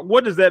question mark.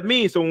 What does that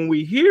mean? So when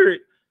we hear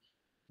it,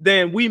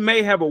 then we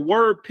may have a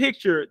word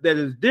picture that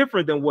is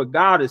different than what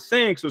God is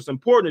saying. So it's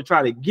important to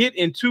try to get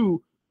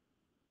into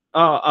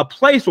a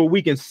place where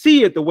we can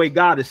see it the way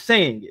God is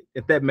saying it,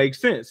 if that makes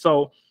sense.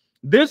 So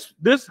this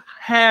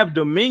have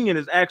dominion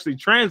is actually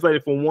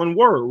translated from one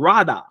word,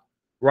 rada,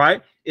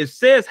 right? It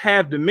says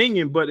have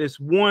dominion, but it's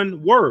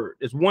one word.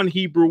 It's one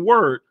Hebrew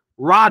word,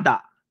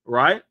 rada,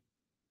 right?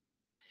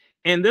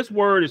 And this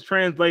word is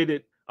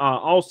translated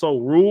also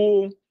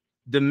rule,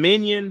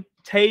 dominion,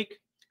 take,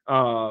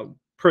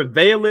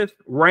 prevaileth,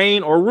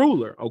 reign, or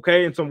ruler.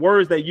 Okay, and some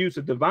words they use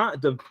to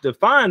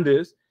define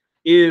this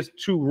is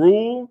to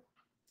rule,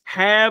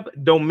 have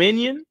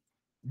dominion,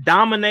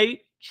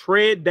 dominate,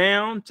 tread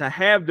down, to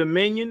have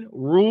dominion,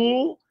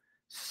 rule,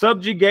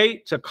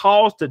 subjugate, to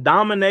cause to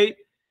dominate,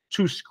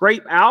 to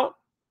scrape out,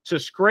 to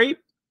scrape,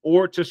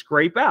 or to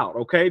scrape out.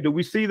 Okay, do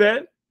we see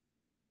that?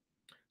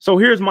 So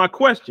here's my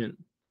question.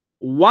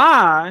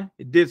 Why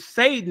did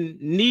Satan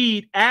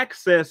need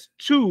access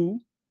to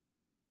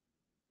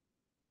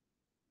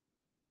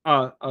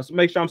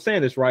make sure I'm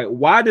saying this right?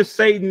 Why does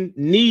Satan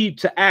need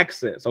to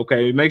access?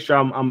 Okay, make sure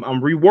I'm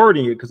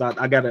rewording it, because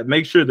I got to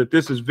make sure that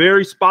this is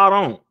very spot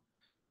on.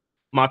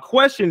 My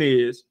question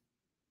is,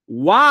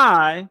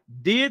 why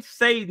did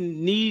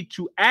Satan need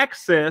to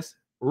access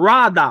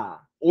Rada,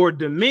 or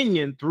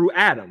dominion, through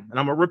Adam? And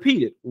I'm gonna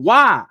repeat it.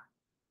 Why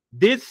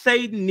did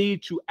Satan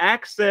need to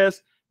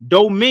access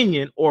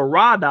dominion, or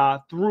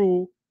Rada,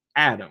 through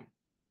Adam?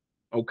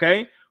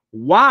 Okay.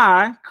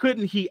 Why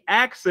couldn't he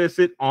access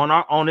it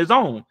on his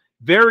own?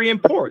 Very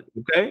important.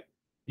 Okay,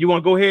 you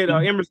want to go ahead,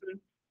 Emerson?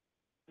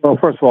 Well,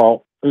 first of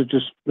all, there's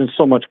just been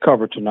so much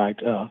covered tonight.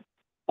 I'd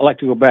like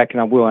to go back, and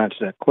I will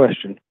answer that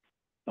question.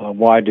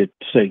 Why did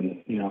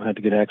Satan, have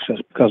to get access?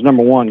 Because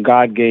number one,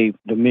 God gave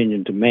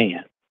dominion to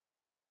man,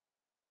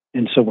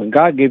 and so when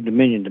God gave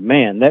dominion to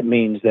man, that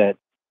means that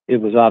it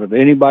was out of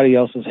anybody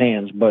else's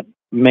hands but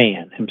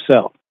man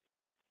himself.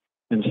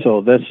 And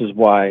so this is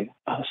why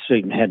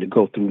Satan had to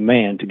go through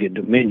man to get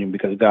dominion,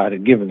 because God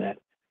had given that.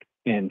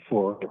 And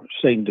for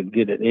Satan to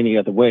get it any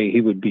other way,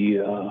 he would be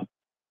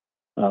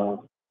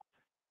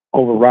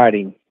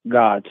overriding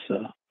God's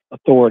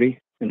authority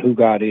and who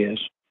God is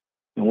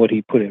and what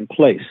he put in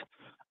place.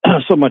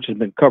 So much has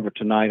been covered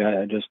tonight.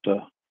 I just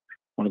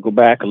want to go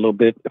back a little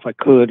bit, if I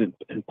could,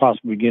 and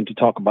possibly begin to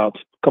talk about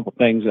a couple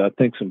things. I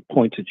think some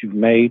points that you've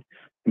made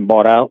and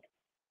brought out,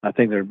 I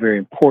think they're very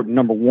important.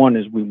 Number one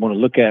is we want to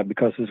look at,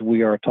 because as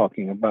we are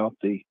talking about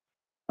the,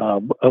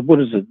 what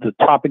is it, the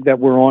topic that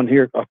we're on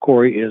here,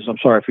 Corey, is, I'm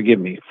sorry, forgive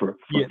me for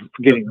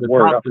forgetting the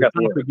word. The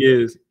topic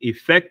is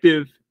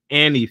effective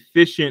and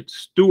efficient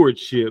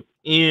stewardship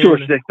in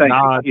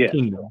God's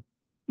kingdom.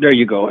 There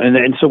you go.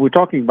 And so we're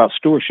talking about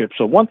stewardship.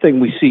 So one thing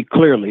we see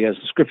clearly as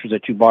the scriptures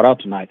that you brought out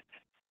tonight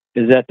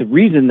is that the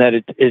reason that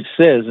it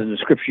says in the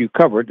scripture you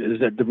covered is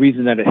that the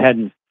reason that it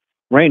hadn't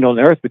rained on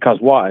the earth, because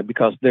why?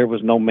 Because there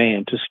was no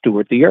man to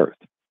steward the earth.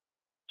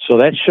 So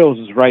that shows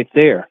us right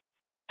there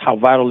how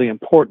vitally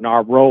important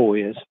our role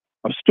is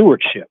of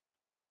stewardship.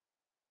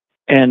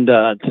 And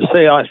I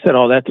said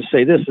all that to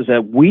say this, is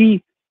that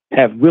we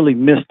have really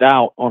missed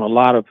out on a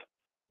lot of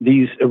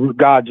these,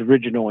 God's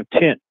original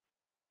intent,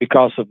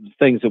 because of the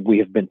things that we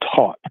have been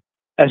taught.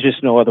 That's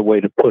just no other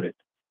way to put it.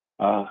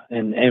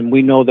 And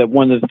we know that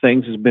one of the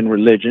things has been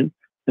religion.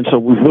 And so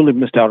we've really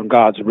missed out on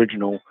God's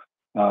original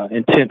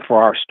intent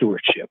for our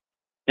stewardship.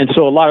 And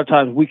so a lot of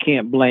times we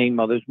can't blame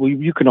others.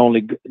 You can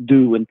only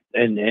do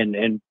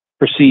and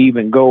perceive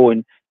and go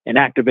and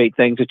activate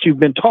things that you've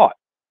been taught.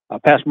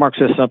 Pastor Mark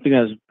says something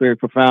that's very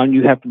profound.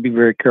 You have to be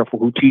very careful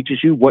who teaches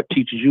you, what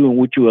teaches you, and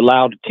what you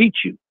allow to teach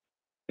you.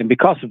 And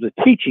because of the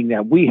teaching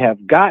that we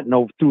have gotten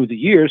over through the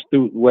years,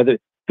 through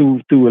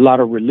a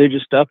lot of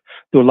religious stuff,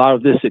 through a lot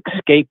of this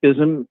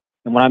escapism,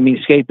 and when I mean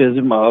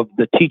escapism of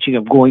the teaching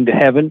of going to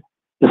heaven,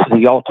 this is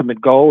the ultimate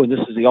goal, and this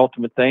is the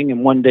ultimate thing,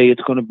 and one day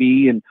it's going to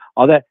be, and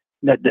all that.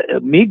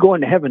 Me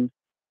going to heaven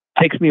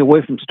takes me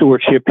away from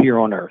stewardship here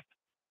on earth.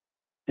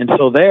 And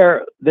so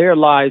there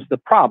lies the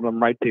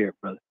problem right there,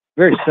 brother.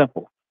 Very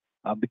simple.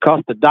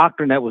 Because the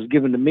doctrine that was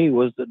given to me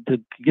was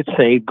to get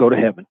saved, go to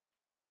heaven.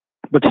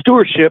 But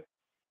stewardship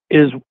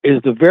is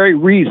the very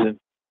reason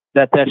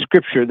that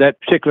scripture,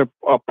 that particular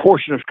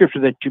portion of scripture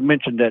that you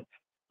mentioned, that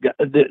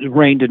the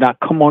rain did not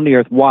come on the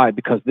earth. Why?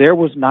 Because there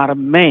was not a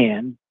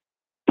man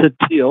to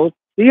till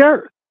the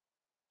earth.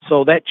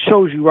 So that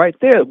shows you right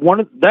there.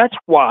 That's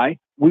why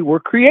we were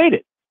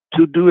created,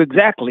 to do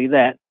exactly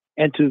that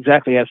and to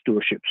exactly have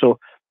stewardship. So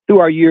through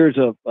our years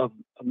of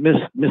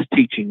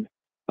misteaching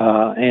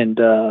and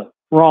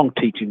wrong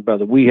teaching,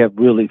 brother, we have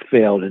really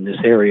failed in this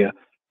area.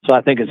 So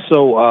I think it's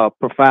so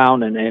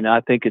profound, and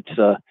I think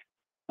it's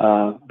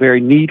very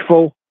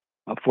needful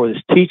for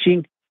this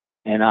teaching.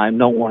 And I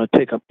don't want to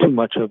take up too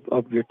much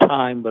of your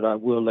time, but I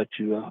will let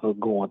you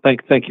go on.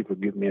 Thank you for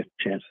giving me a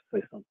chance to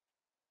say something.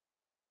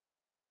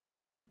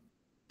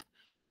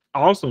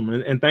 Awesome.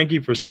 And thank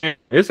you for saying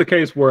it's a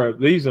case where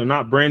these are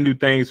not brand new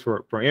things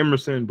for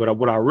Emerson. But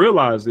what I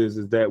realize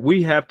is that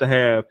we have to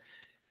have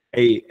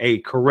a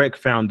correct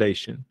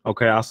foundation.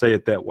 OK, I'll say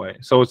it that way.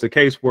 So it's a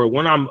case where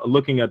when I'm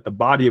looking at the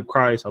body of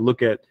Christ, I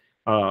look at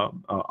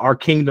our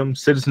kingdom,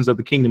 citizens of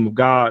the kingdom of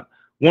God.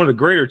 One of the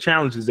greater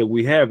challenges that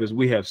we have is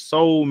we have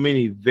so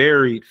many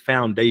varied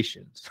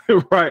foundations,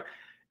 right?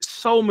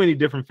 So many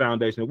different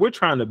foundations. We're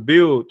trying to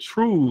build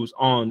truths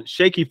on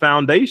shaky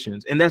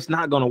foundations, and that's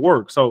not going to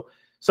work. So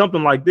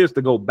something like this,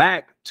 to go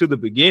back to the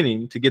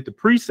beginning to get the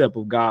precept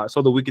of God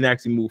so that we can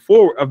actually move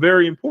forward, are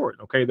very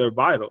important. Okay, they're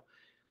vital.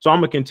 So I'm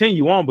going to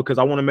continue on because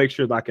I want to make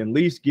sure that I can at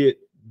least get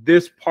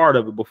this part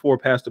of it before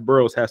Pastor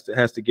Burroughs has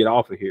to get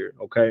off of here.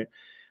 Okay.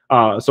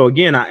 So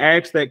again, I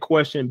asked that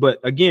question, but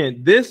again,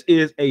 this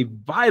is a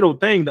vital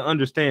thing to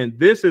understand.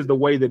 This is the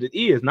way that it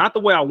is, not the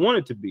way I want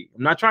it to be.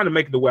 I'm not trying to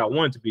make it the way I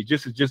want it to be.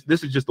 This is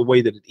just the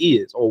way that it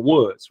is or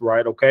was,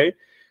 right? Okay.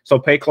 So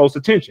pay close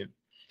attention.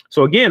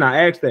 So again,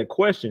 I asked that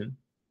question.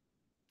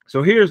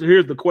 So here's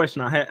the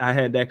question I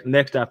had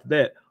next after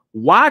that.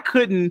 Why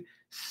couldn't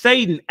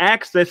Satan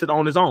access it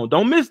on his own?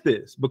 Don't miss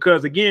this,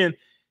 because again,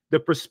 the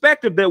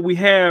perspective that we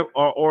have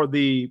or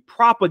the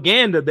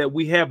propaganda that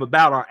we have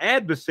about our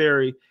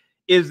adversary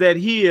is that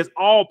he is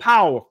all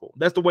powerful.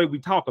 That's the way we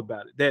talk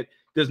about it, that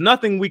there's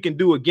nothing we can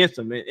do against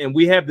him. And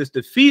we have this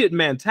defeated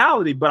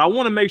mentality, but I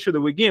want to make sure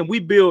that we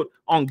build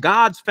on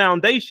God's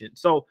foundation.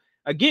 So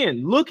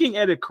again, looking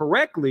at it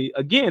correctly,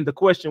 again, the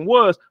question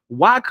was,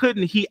 why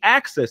couldn't he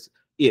access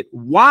it?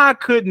 Why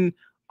couldn't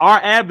our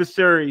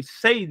adversary,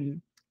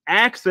 Satan,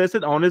 access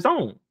it on his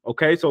own?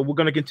 Okay, so we're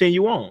going to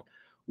continue on.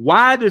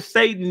 Why does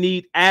Satan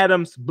need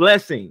Adam's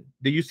blessing?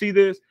 Do you see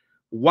this?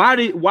 Why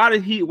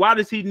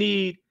does he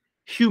need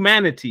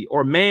humanity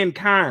or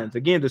mankind?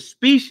 Again, the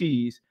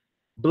species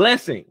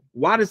blessing.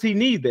 Why does he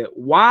need that?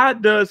 Why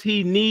does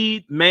he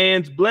need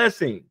man's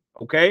blessing?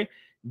 Okay,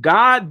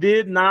 God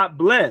did not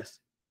bless,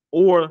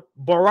 or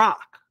barak.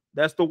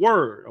 That's the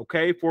word,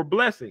 okay, for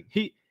blessing.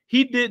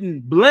 He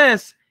didn't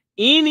bless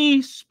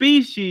any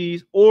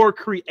species or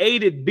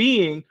created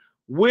being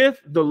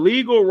with the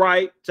legal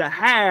right to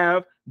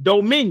have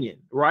dominion,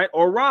 right,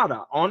 or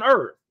rada on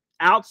earth,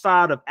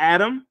 outside of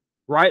Adam,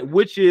 right,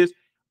 which is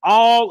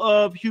all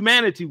of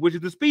humanity, which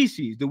is the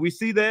species. Do we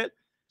see that?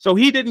 So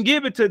he didn't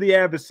give it to the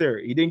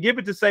adversary. He didn't give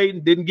it to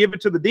Satan, didn't give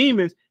it to the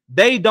demons.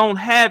 They don't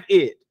have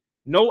it.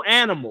 No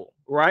animal,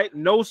 right?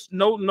 No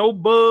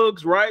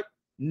bugs, right?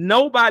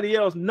 Nobody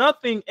else,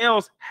 nothing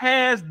else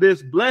has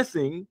this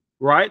blessing,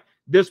 right?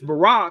 This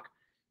barak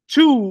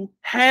to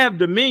have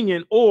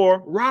dominion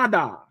or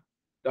rada.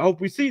 I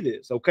hope we see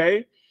this,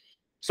 okay?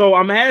 So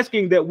I'm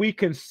asking that we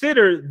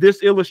consider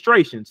this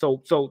illustration.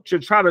 So to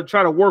try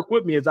to work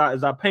with me as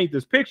I paint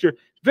this picture.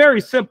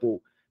 Very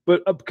simple,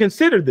 but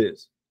consider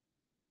this.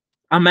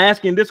 I'm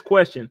asking this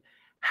question: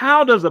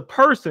 how does a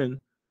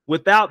person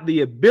without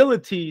the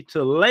ability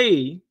to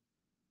lay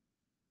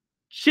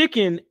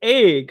chicken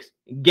eggs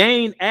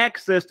gain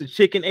access to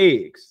chicken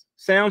eggs?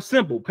 Sounds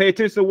simple. Pay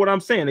attention to what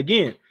I'm saying.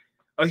 Again,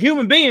 a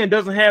human being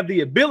doesn't have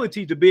the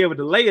ability to be able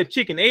to lay a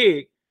chicken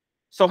egg.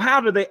 So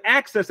how do they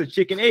access a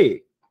chicken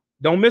egg?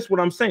 Don't miss what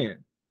I'm saying.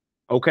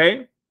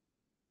 Okay.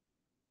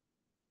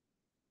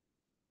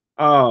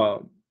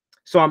 So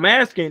I'm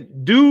asking,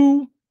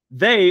 do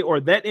they or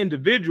that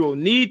individual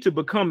need to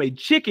become a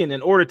chicken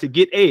in order to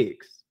get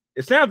eggs?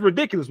 It sounds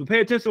ridiculous, but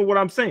pay attention to what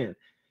I'm saying.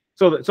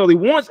 So he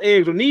wants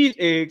eggs or needs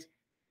eggs.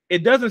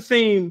 It doesn't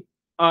seem,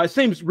 it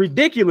seems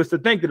ridiculous to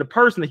think that a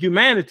person, a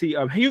humanity,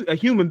 a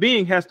human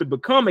being has to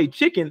become a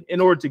chicken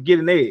in order to get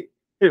an egg,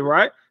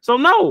 right? So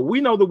no, we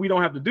know that we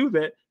don't have to do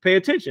that. Pay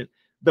attention.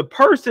 The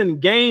person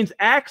gains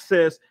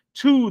access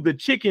to the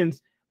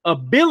chicken's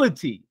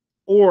ability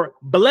or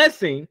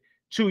blessing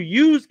to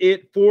use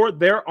it for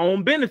their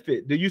own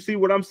benefit. Do you see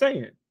what I'm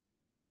saying?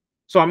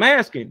 So I'm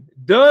asking,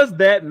 does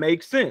that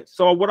make sense?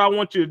 So what I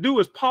want you to do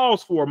is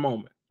pause for a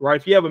moment, right?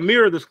 If you have a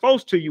mirror that's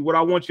close to you, what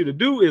I want you to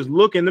do is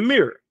look in the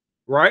mirror,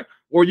 right?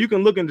 Or you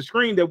can look in the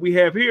screen that we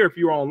have here if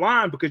you're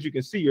online, because you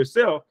can see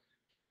yourself.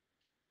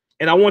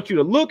 And I want you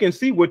to look and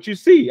see what you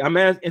see. I'm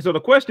asking, and so the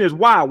question is,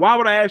 why? Why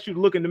would I ask you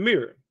to look in the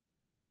mirror?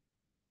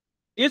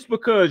 It's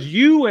because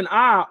you and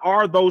I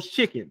are those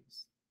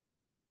chickens.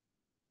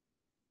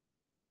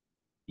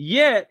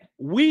 Yet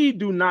we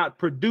do not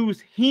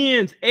produce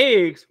hen's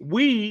eggs.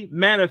 We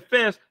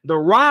manifest the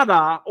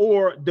rada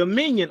or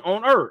dominion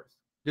on earth.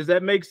 Does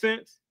that make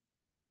sense?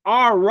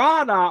 Our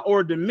rada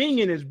or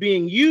dominion is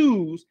being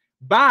used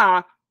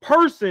by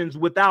persons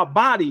without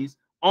bodies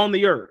on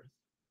the earth.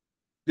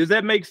 Does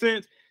that make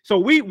sense? So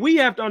we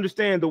have to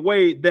understand the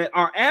way that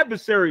our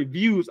adversary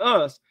views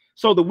us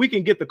so that we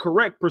can get the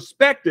correct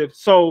perspective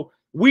so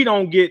we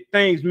don't get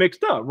things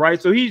mixed up,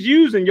 right? So he's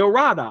using your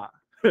rada.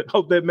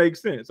 Hope that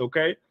makes sense,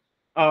 okay?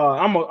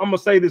 I'm gonna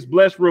say this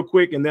blessed real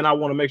quick, and then I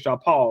want to make sure I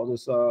pause.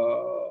 It's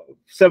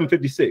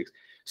 7:56.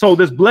 So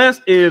this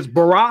blessed is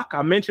Barak.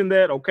 I mentioned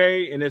that,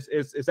 okay, and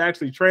it's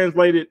actually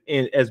translated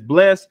as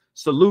bless,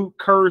 salute,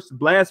 curse,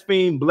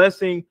 blaspheme,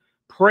 blessing,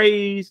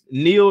 praise,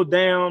 kneel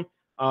down,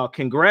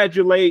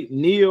 congratulate,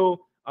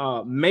 kneel,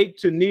 make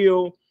to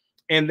kneel.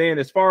 And then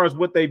as far as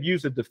what they've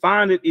used to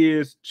define it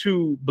is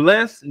to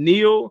bless,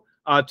 kneel,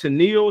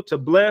 to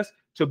bless,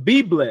 to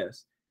be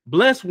blessed,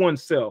 bless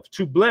oneself,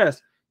 to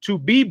bless, to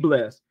be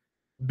blessed,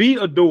 be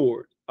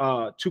adored,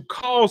 to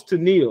cause to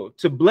kneel,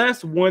 to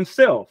bless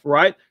oneself,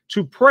 right?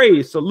 To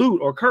praise,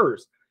 salute, or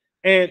curse.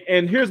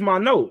 And here's my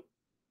note.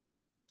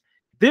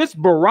 This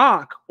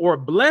Barak or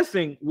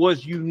blessing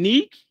was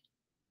unique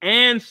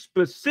and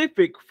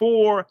specific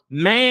for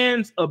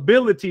man's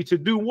ability to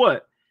do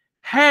what?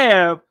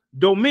 Have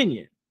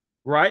dominion,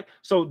 right?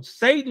 So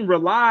Satan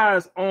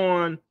relies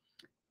on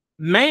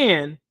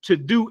man to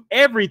do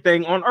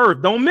everything on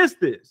earth. Don't miss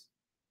this.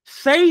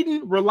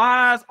 Satan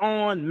relies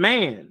on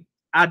man,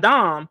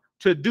 Adam,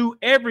 to do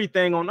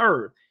everything on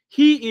earth.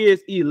 He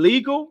is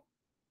illegal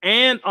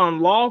and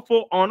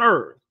unlawful on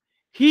earth.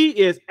 He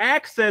is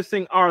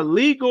accessing our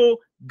legal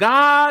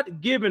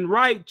God-given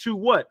right to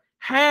what?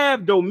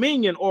 Have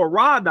dominion or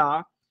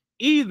rada.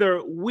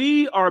 Either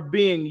we are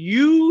being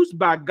used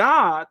by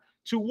God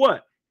to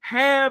what?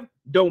 Have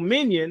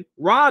dominion,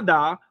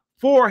 rada,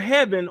 for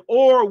heaven,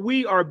 or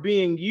we are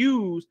being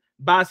used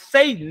by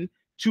Satan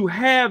to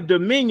have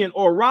dominion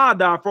or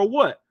rada for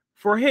what?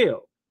 For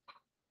hell.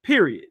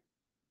 Period.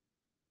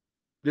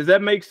 Does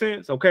that make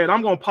sense? Okay, and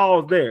I'm going to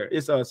pause there.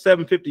 It's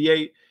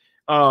 7:58.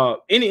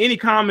 Any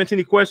comments,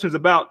 any questions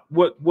about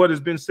what has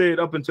been said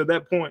up until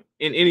that point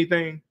in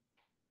anything?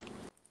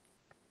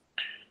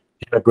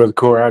 Yeah, Brother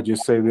Corey, I'll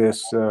just say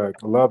this. I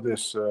love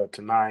this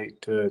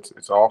tonight.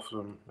 It's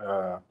awesome.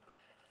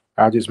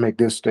 I'll just make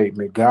this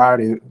statement.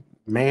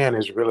 Man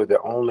is really the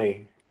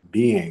only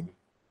being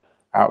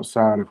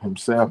outside of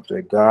himself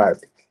that God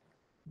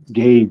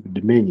gave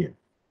dominion.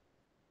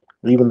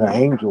 Even the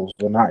angels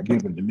are not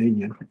given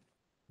dominion.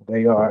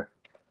 They are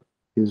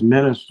his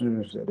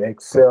ministers that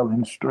excel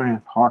in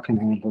strength,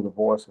 hearkening to the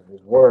voice of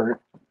his word.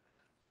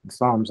 In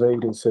Psalms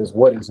 8, it says,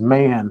 "What is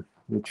man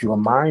that you are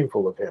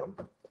mindful of him?"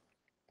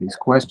 This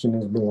question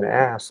is being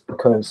asked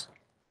because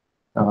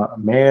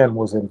man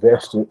was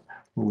invested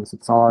with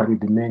authority,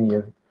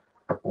 dominion.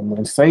 And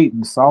when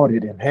Satan sought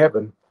it in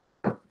heaven,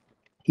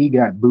 he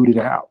got booted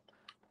out.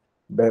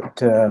 But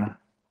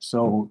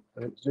so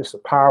it's just a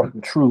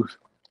powerful truth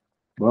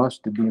for us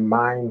to be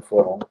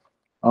mindful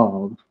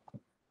of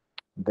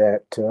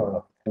that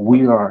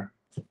we are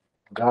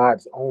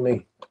God's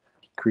only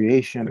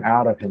creation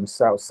out of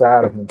himself,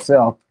 outside of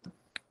himself,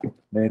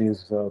 that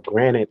is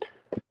granted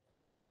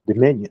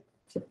dominion.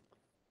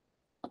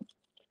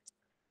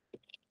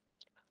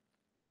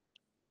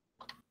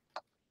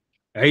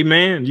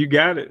 Amen. You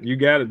got it. You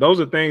got it.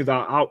 Those are things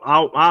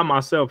I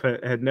myself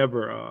had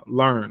never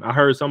learned. I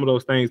heard some of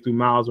those things through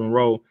Miles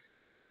Monroe,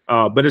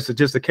 but it's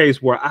just a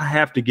case where I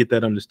have to get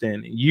that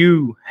understanding.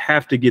 You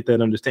have to get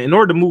that understanding in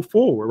order to move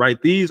forward, right?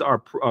 These are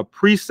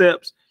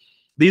precepts.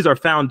 These are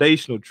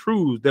foundational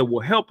truths that will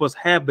help us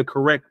have the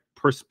correct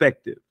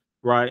perspective,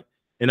 right?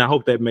 And I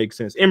hope that makes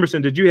sense.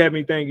 Emerson, did you have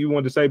anything you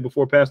wanted to say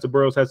before Pastor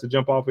Burroughs has to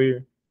jump off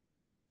here?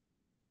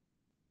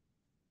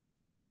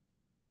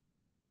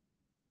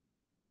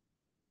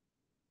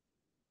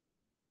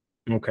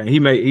 Okay, he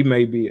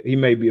may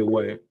be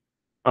away.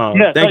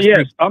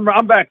 Yes,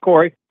 I'm back,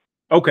 Corey.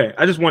 Okay,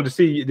 I just wanted to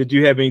see, did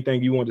you have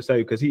anything you wanted to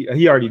say? Because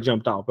he already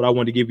jumped off, but I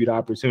wanted to give you the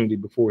opportunity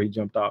before he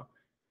jumped off.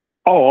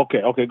 Oh,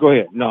 okay, go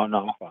ahead. No,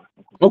 I'm fine.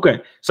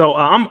 Okay, so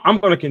I'm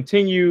going to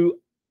continue.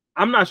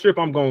 I'm not sure if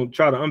I'm going to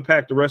try to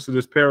unpack the rest of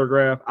this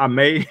paragraph. I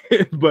may,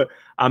 but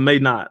I may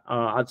not.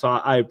 So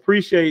I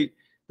appreciate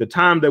the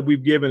time that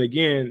we've given.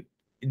 Again,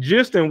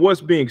 just in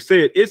what's being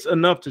said, it's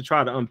enough to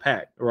try to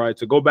unpack, right?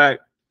 To go back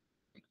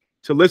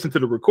to listen to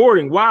the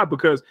recording. Why?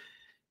 Because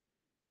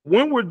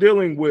when we're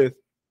dealing with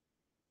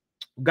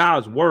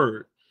God's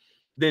word,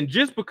 then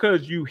just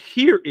because you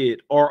hear it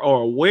or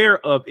are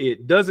aware of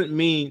it doesn't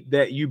mean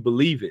that you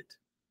believe it.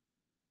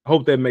 I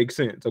hope that makes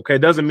sense. Okay,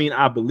 doesn't mean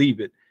I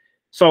believe it.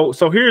 So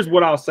here's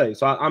what I'll say.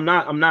 So I'm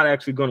not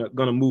actually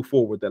gonna move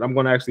forward with that. I'm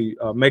gonna actually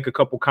make a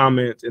couple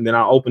comments, and then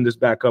I'll open this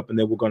back up, and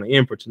then we're gonna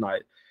end for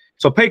tonight.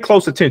 So pay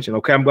close attention.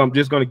 Okay, I'm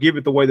just gonna give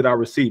it the way that I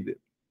received it.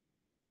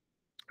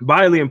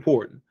 Vitally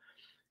important.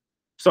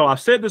 So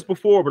I've said this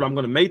before, but I'm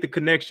gonna make the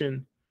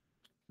connection.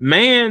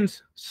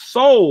 Man's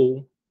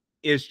soul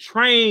is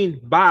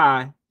trained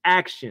by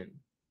action.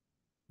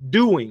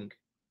 doing.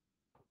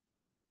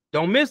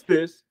 Don't miss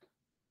this.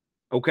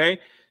 Okay.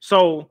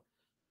 So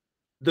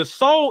the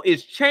soul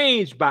is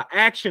changed by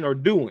action or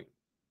doing.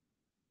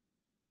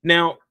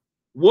 Now,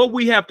 what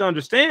we have to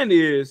understand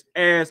is,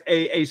 as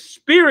a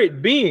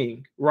spirit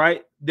being,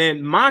 right,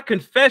 then my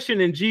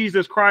confession in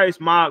Jesus Christ,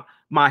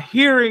 my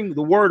hearing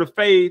the word of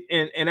faith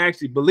and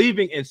actually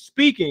believing and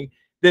speaking,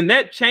 then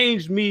that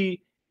changed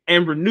me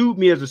and renewed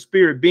me as a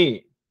spirit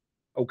being.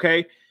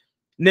 Okay.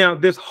 Now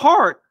this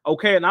heart,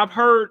 okay, and I've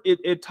heard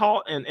it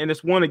taught, and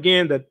it's one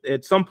again that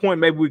at some point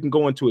maybe we can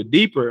go into it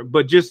deeper,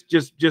 but just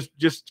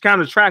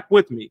kind of track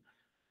with me.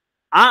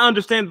 I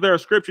understand that there are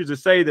scriptures that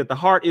say that the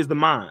heart is the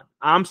mind.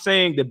 I'm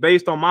saying that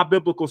based on my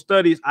biblical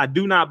studies, I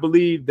do not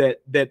believe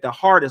that the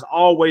heart is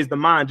always the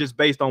mind, just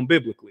based on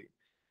biblically.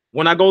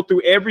 When I go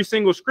through every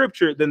single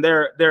scripture, then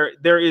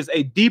there is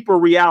a deeper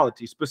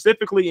reality,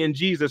 specifically in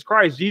Jesus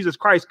Christ. Jesus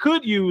Christ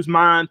could use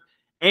mind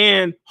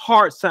and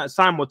heart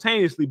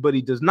simultaneously, but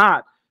he does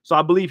not. So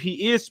I believe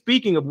he is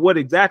speaking of what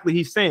exactly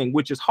he's saying,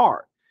 which is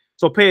heart.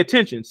 So pay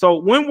attention. So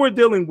when we're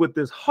dealing with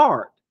this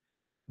heart,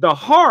 the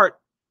heart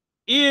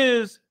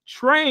is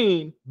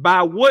trained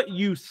by what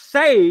you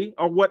say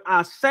or what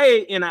I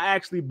say and I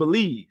actually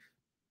believe.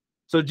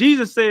 So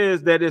Jesus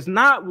says that it's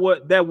not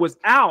what that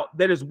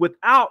is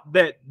without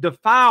that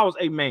defiles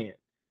a man,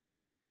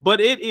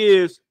 but it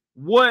is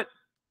what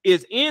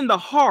is in the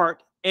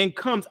heart and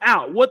comes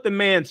out, what the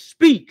man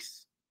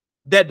speaks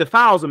that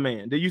defiles a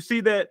man. Do you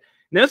see that?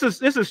 Now,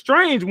 this is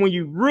strange when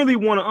you really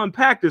want to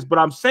unpack this, but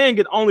I'm saying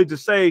it only to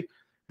say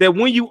that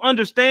when you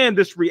understand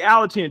this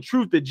reality and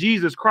truth that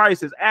Jesus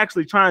Christ is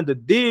actually trying to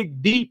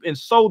dig deep and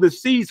sow the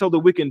seed so that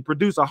we can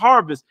produce a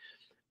harvest,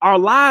 our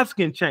lives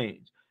can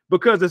change.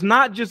 Because it's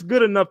not just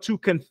good enough to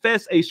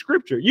confess a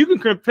scripture. You can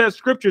confess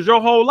scriptures your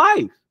whole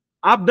life.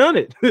 I've done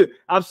it.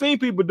 I've seen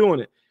people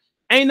doing it.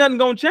 Ain't nothing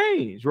going to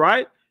change,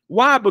 right?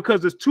 Why? Because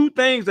there's two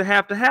things that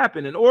have to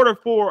happen. In order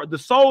for the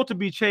soul to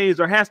be changed,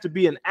 there has to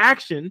be an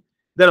action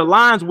that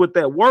aligns with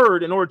that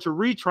word in order to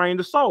retrain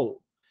the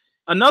soul.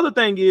 Another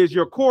thing is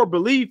your core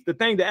belief, the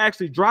thing that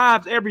actually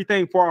drives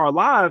everything for our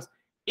lives.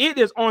 It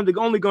is only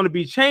going to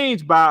be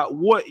changed by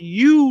what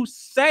you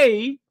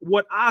say,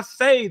 what I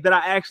say that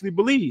I actually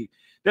believe.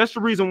 That's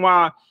the reason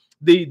why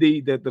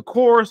the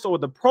course or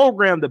the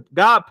program that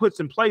God puts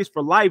in place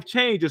for life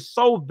change is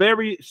so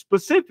very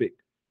specific.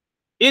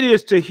 It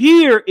is to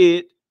hear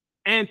it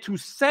and to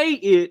say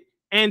it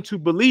and to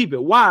believe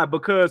it. Why?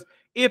 Because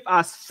if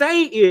I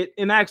say it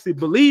and actually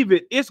believe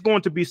it, it's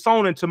going to be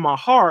sown into my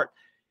heart.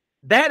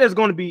 That is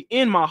going to be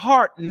in my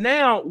heart.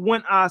 Now,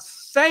 when I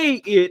say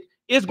it,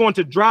 it's going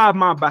to drive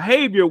my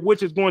behavior,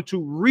 which is going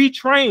to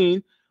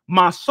retrain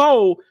my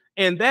soul.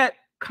 And that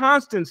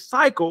constant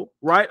cycle,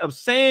 right, of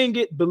saying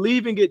it,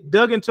 believing it,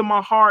 dug into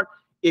my heart,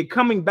 it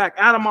coming back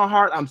out of my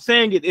heart, I'm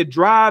saying it, it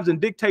drives and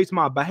dictates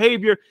my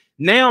behavior.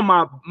 Now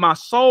my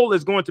soul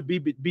is going to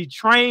be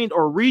trained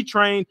or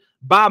retrained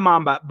by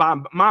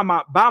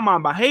my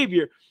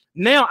behavior.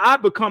 Now I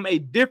become a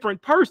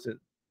different person.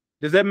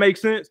 Does that make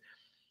sense?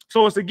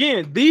 So it's,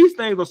 again, these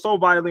things are so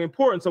vitally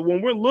important. So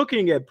when we're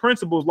looking at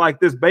principles like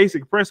this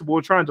basic principle,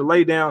 we're trying to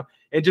lay down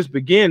and just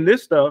begin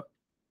this stuff,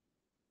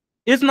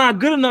 it's not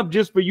good enough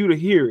just for you to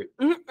hear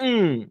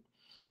it.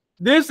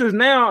 This is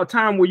now a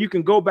time where you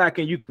can go back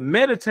and you can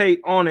meditate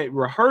on it,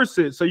 rehearse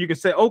it, so you can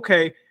say,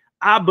 okay,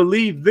 I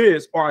believe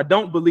this or I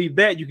don't believe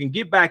that. You can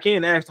get back in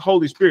and ask the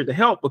Holy Spirit to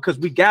help, because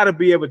we got to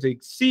be able to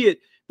see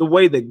it the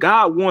way that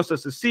God wants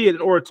us to see it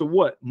in order to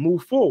what?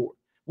 Move forward.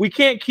 We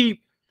can't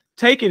keep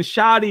taking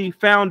shoddy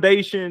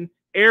foundation,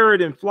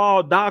 arid and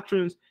flawed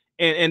doctrines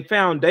and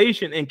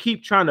foundation and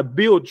keep trying to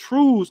build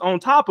truths on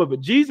top of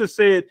it. Jesus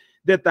said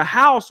that the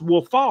house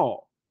will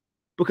fall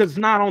because it's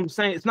not on the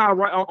same, it's not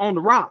right on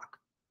the rock,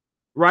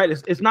 right?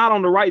 It's not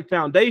on the right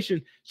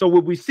foundation. So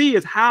what we see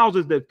is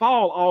houses that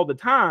fall all the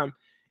time,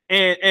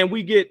 and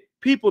we get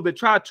people that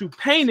try to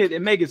paint it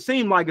and make it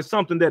seem like it's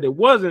something that it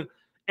wasn't,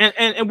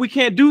 and we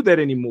can't do that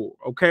anymore.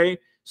 Okay,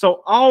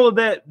 so all of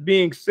that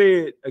being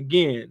said,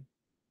 again,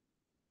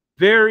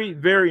 very,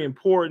 very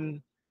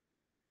important.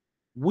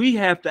 We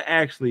have to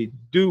actually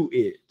do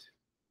it.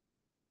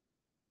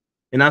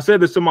 And I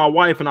said this to my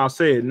wife, and I'll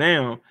say it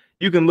now.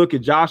 You can look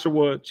at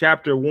Joshua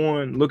chapter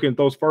 1, look at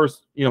those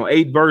first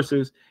 8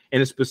 verses,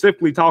 and it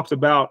specifically talks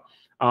about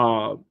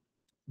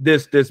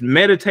this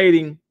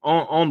meditating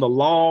on the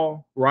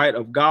law, right,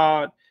 of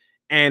God.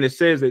 And it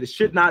says that it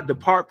should not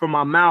depart from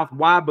my mouth.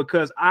 Why?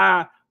 Because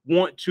I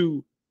want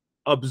to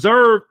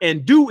observe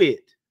and do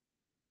it.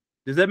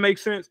 Does that make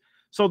sense?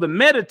 So the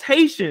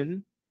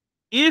meditation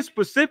is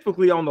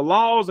specifically on the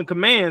laws and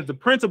commands, the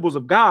principles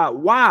of God.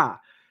 Why?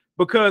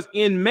 Because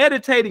in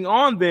meditating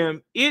on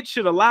them, it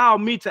should allow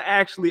me to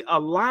actually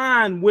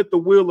align with the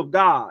will of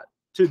God,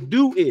 to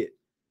do it.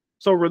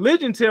 So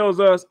religion tells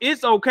us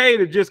it's okay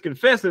to just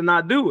confess and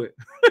not do it,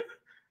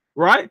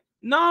 right?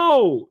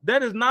 No,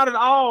 that is not at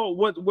all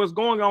what's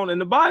going on in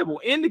the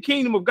Bible. In the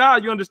kingdom of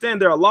God, you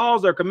understand there are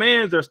laws, there are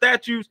commands, there are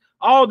statutes,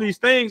 all these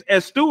things.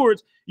 As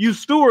stewards, you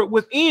steward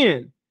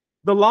within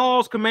the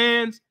laws,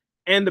 commands,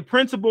 and the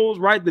principles,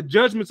 right? The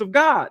judgments of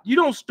God. You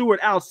don't steward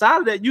outside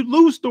of that. You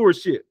lose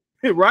stewardship,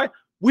 right?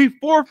 We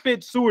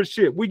forfeit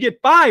stewardship. We get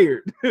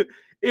fired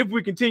if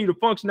we continue to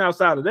function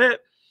outside of that.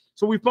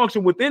 So we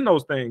function within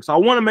those things. So I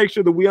want to make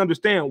sure that we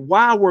understand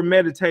why we're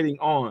meditating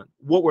on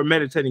what we're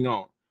meditating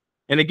on.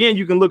 And again,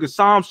 you can look at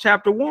Psalms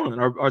chapter 1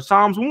 or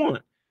Psalms 1.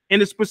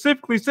 And it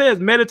specifically says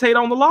meditate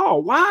on the law.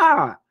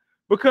 Why?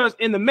 Because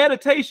in the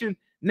meditation,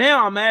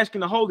 now I'm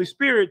asking the Holy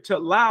Spirit to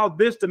allow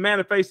this to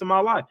manifest in my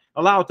life.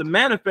 Allow it to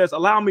manifest.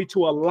 Allow me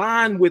to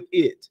align with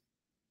it.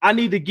 I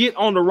need to get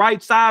on the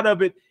right side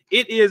of it.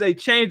 It is a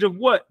change of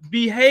what?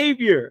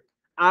 Behavior.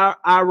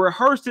 I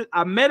rehearse it.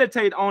 I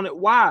meditate on it.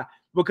 Why?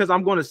 Because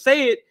I'm going to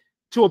say it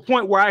to a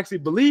point where I actually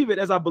believe it.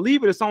 As I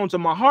believe it, it's on to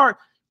my heart.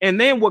 And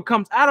then what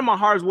comes out of my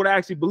heart is what I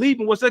actually believe.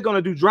 And what's that going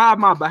to do? Drive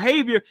my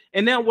behavior.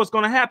 And then what's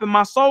going to happen?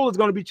 My soul is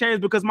going to be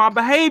changed because my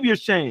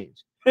behavior's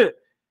changed.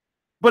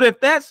 But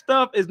if that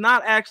stuff is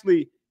not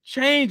actually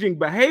changing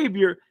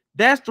behavior,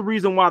 that's the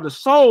reason why the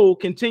soul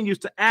continues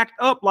to act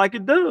up like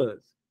it does.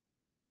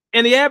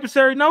 And the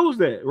adversary knows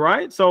that,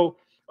 right? So,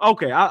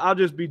 okay, I'll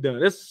just be done.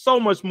 There's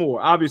so much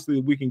more, obviously,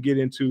 we can get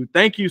into.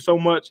 Thank you so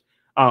much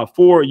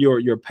for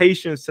your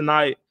patience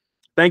tonight.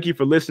 Thank you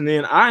for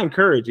listening. I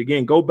encourage,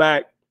 again, go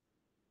back,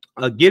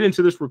 get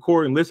into this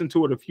recording, listen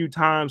to it a few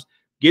times,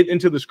 get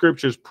into the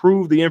scriptures,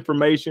 prove the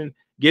information,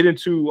 get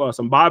into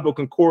some Bible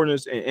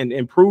concordance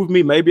and prove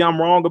me. Maybe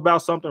I'm wrong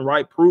about something,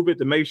 right? Prove it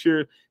to make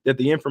sure that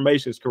the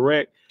information is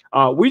correct.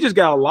 We just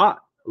got a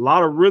lot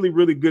of really,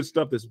 really good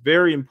stuff that's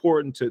very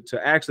important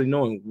to actually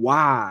knowing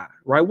why,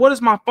 right? What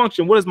is my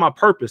function? What is my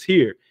purpose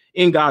here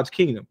in God's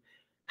kingdom?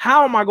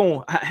 How am I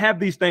going to have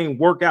these things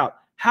work out?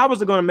 How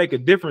is it going to make a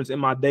difference in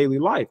my daily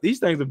life? These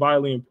things are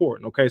vitally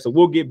important. Okay, so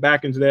we'll get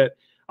back into that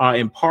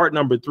in part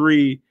number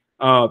 3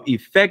 of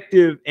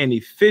effective and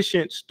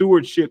efficient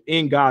stewardship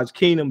in God's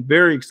kingdom.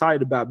 Very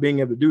excited about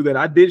being able to do that.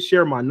 I did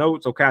share my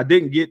notes. Okay, I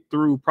didn't get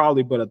through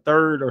probably but a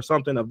third or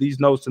something of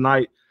these notes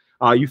tonight.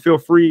 You feel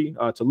free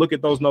to look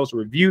at those notes,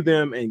 review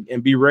them,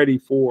 and be ready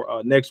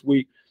for next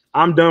week.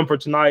 I'm done for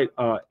tonight.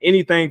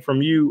 Anything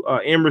from you,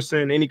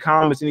 Emerson? Any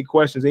comments, any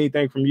questions,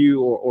 anything from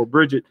you or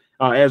Bridget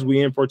as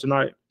we end for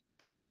tonight?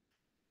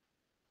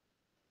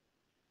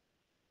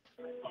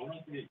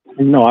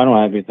 No, I don't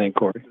have anything,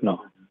 Corey.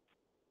 No.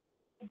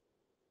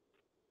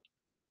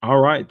 All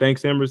right.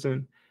 Thanks,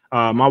 Emerson.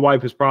 My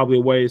wife is probably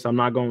away, so I'm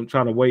not going to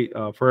try to wait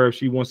for her. If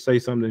she wants to say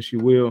something, she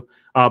will.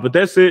 But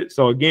that's it.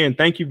 So, again,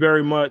 thank you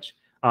very much.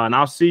 And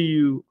I'll see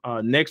you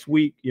next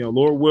week,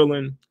 Lord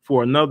willing,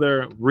 for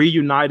another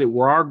Reunited,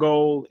 where our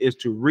goal is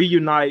to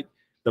reunite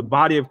the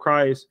body of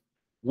Christ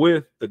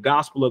with the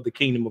gospel of the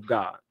kingdom of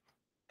God.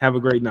 Have a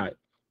great night.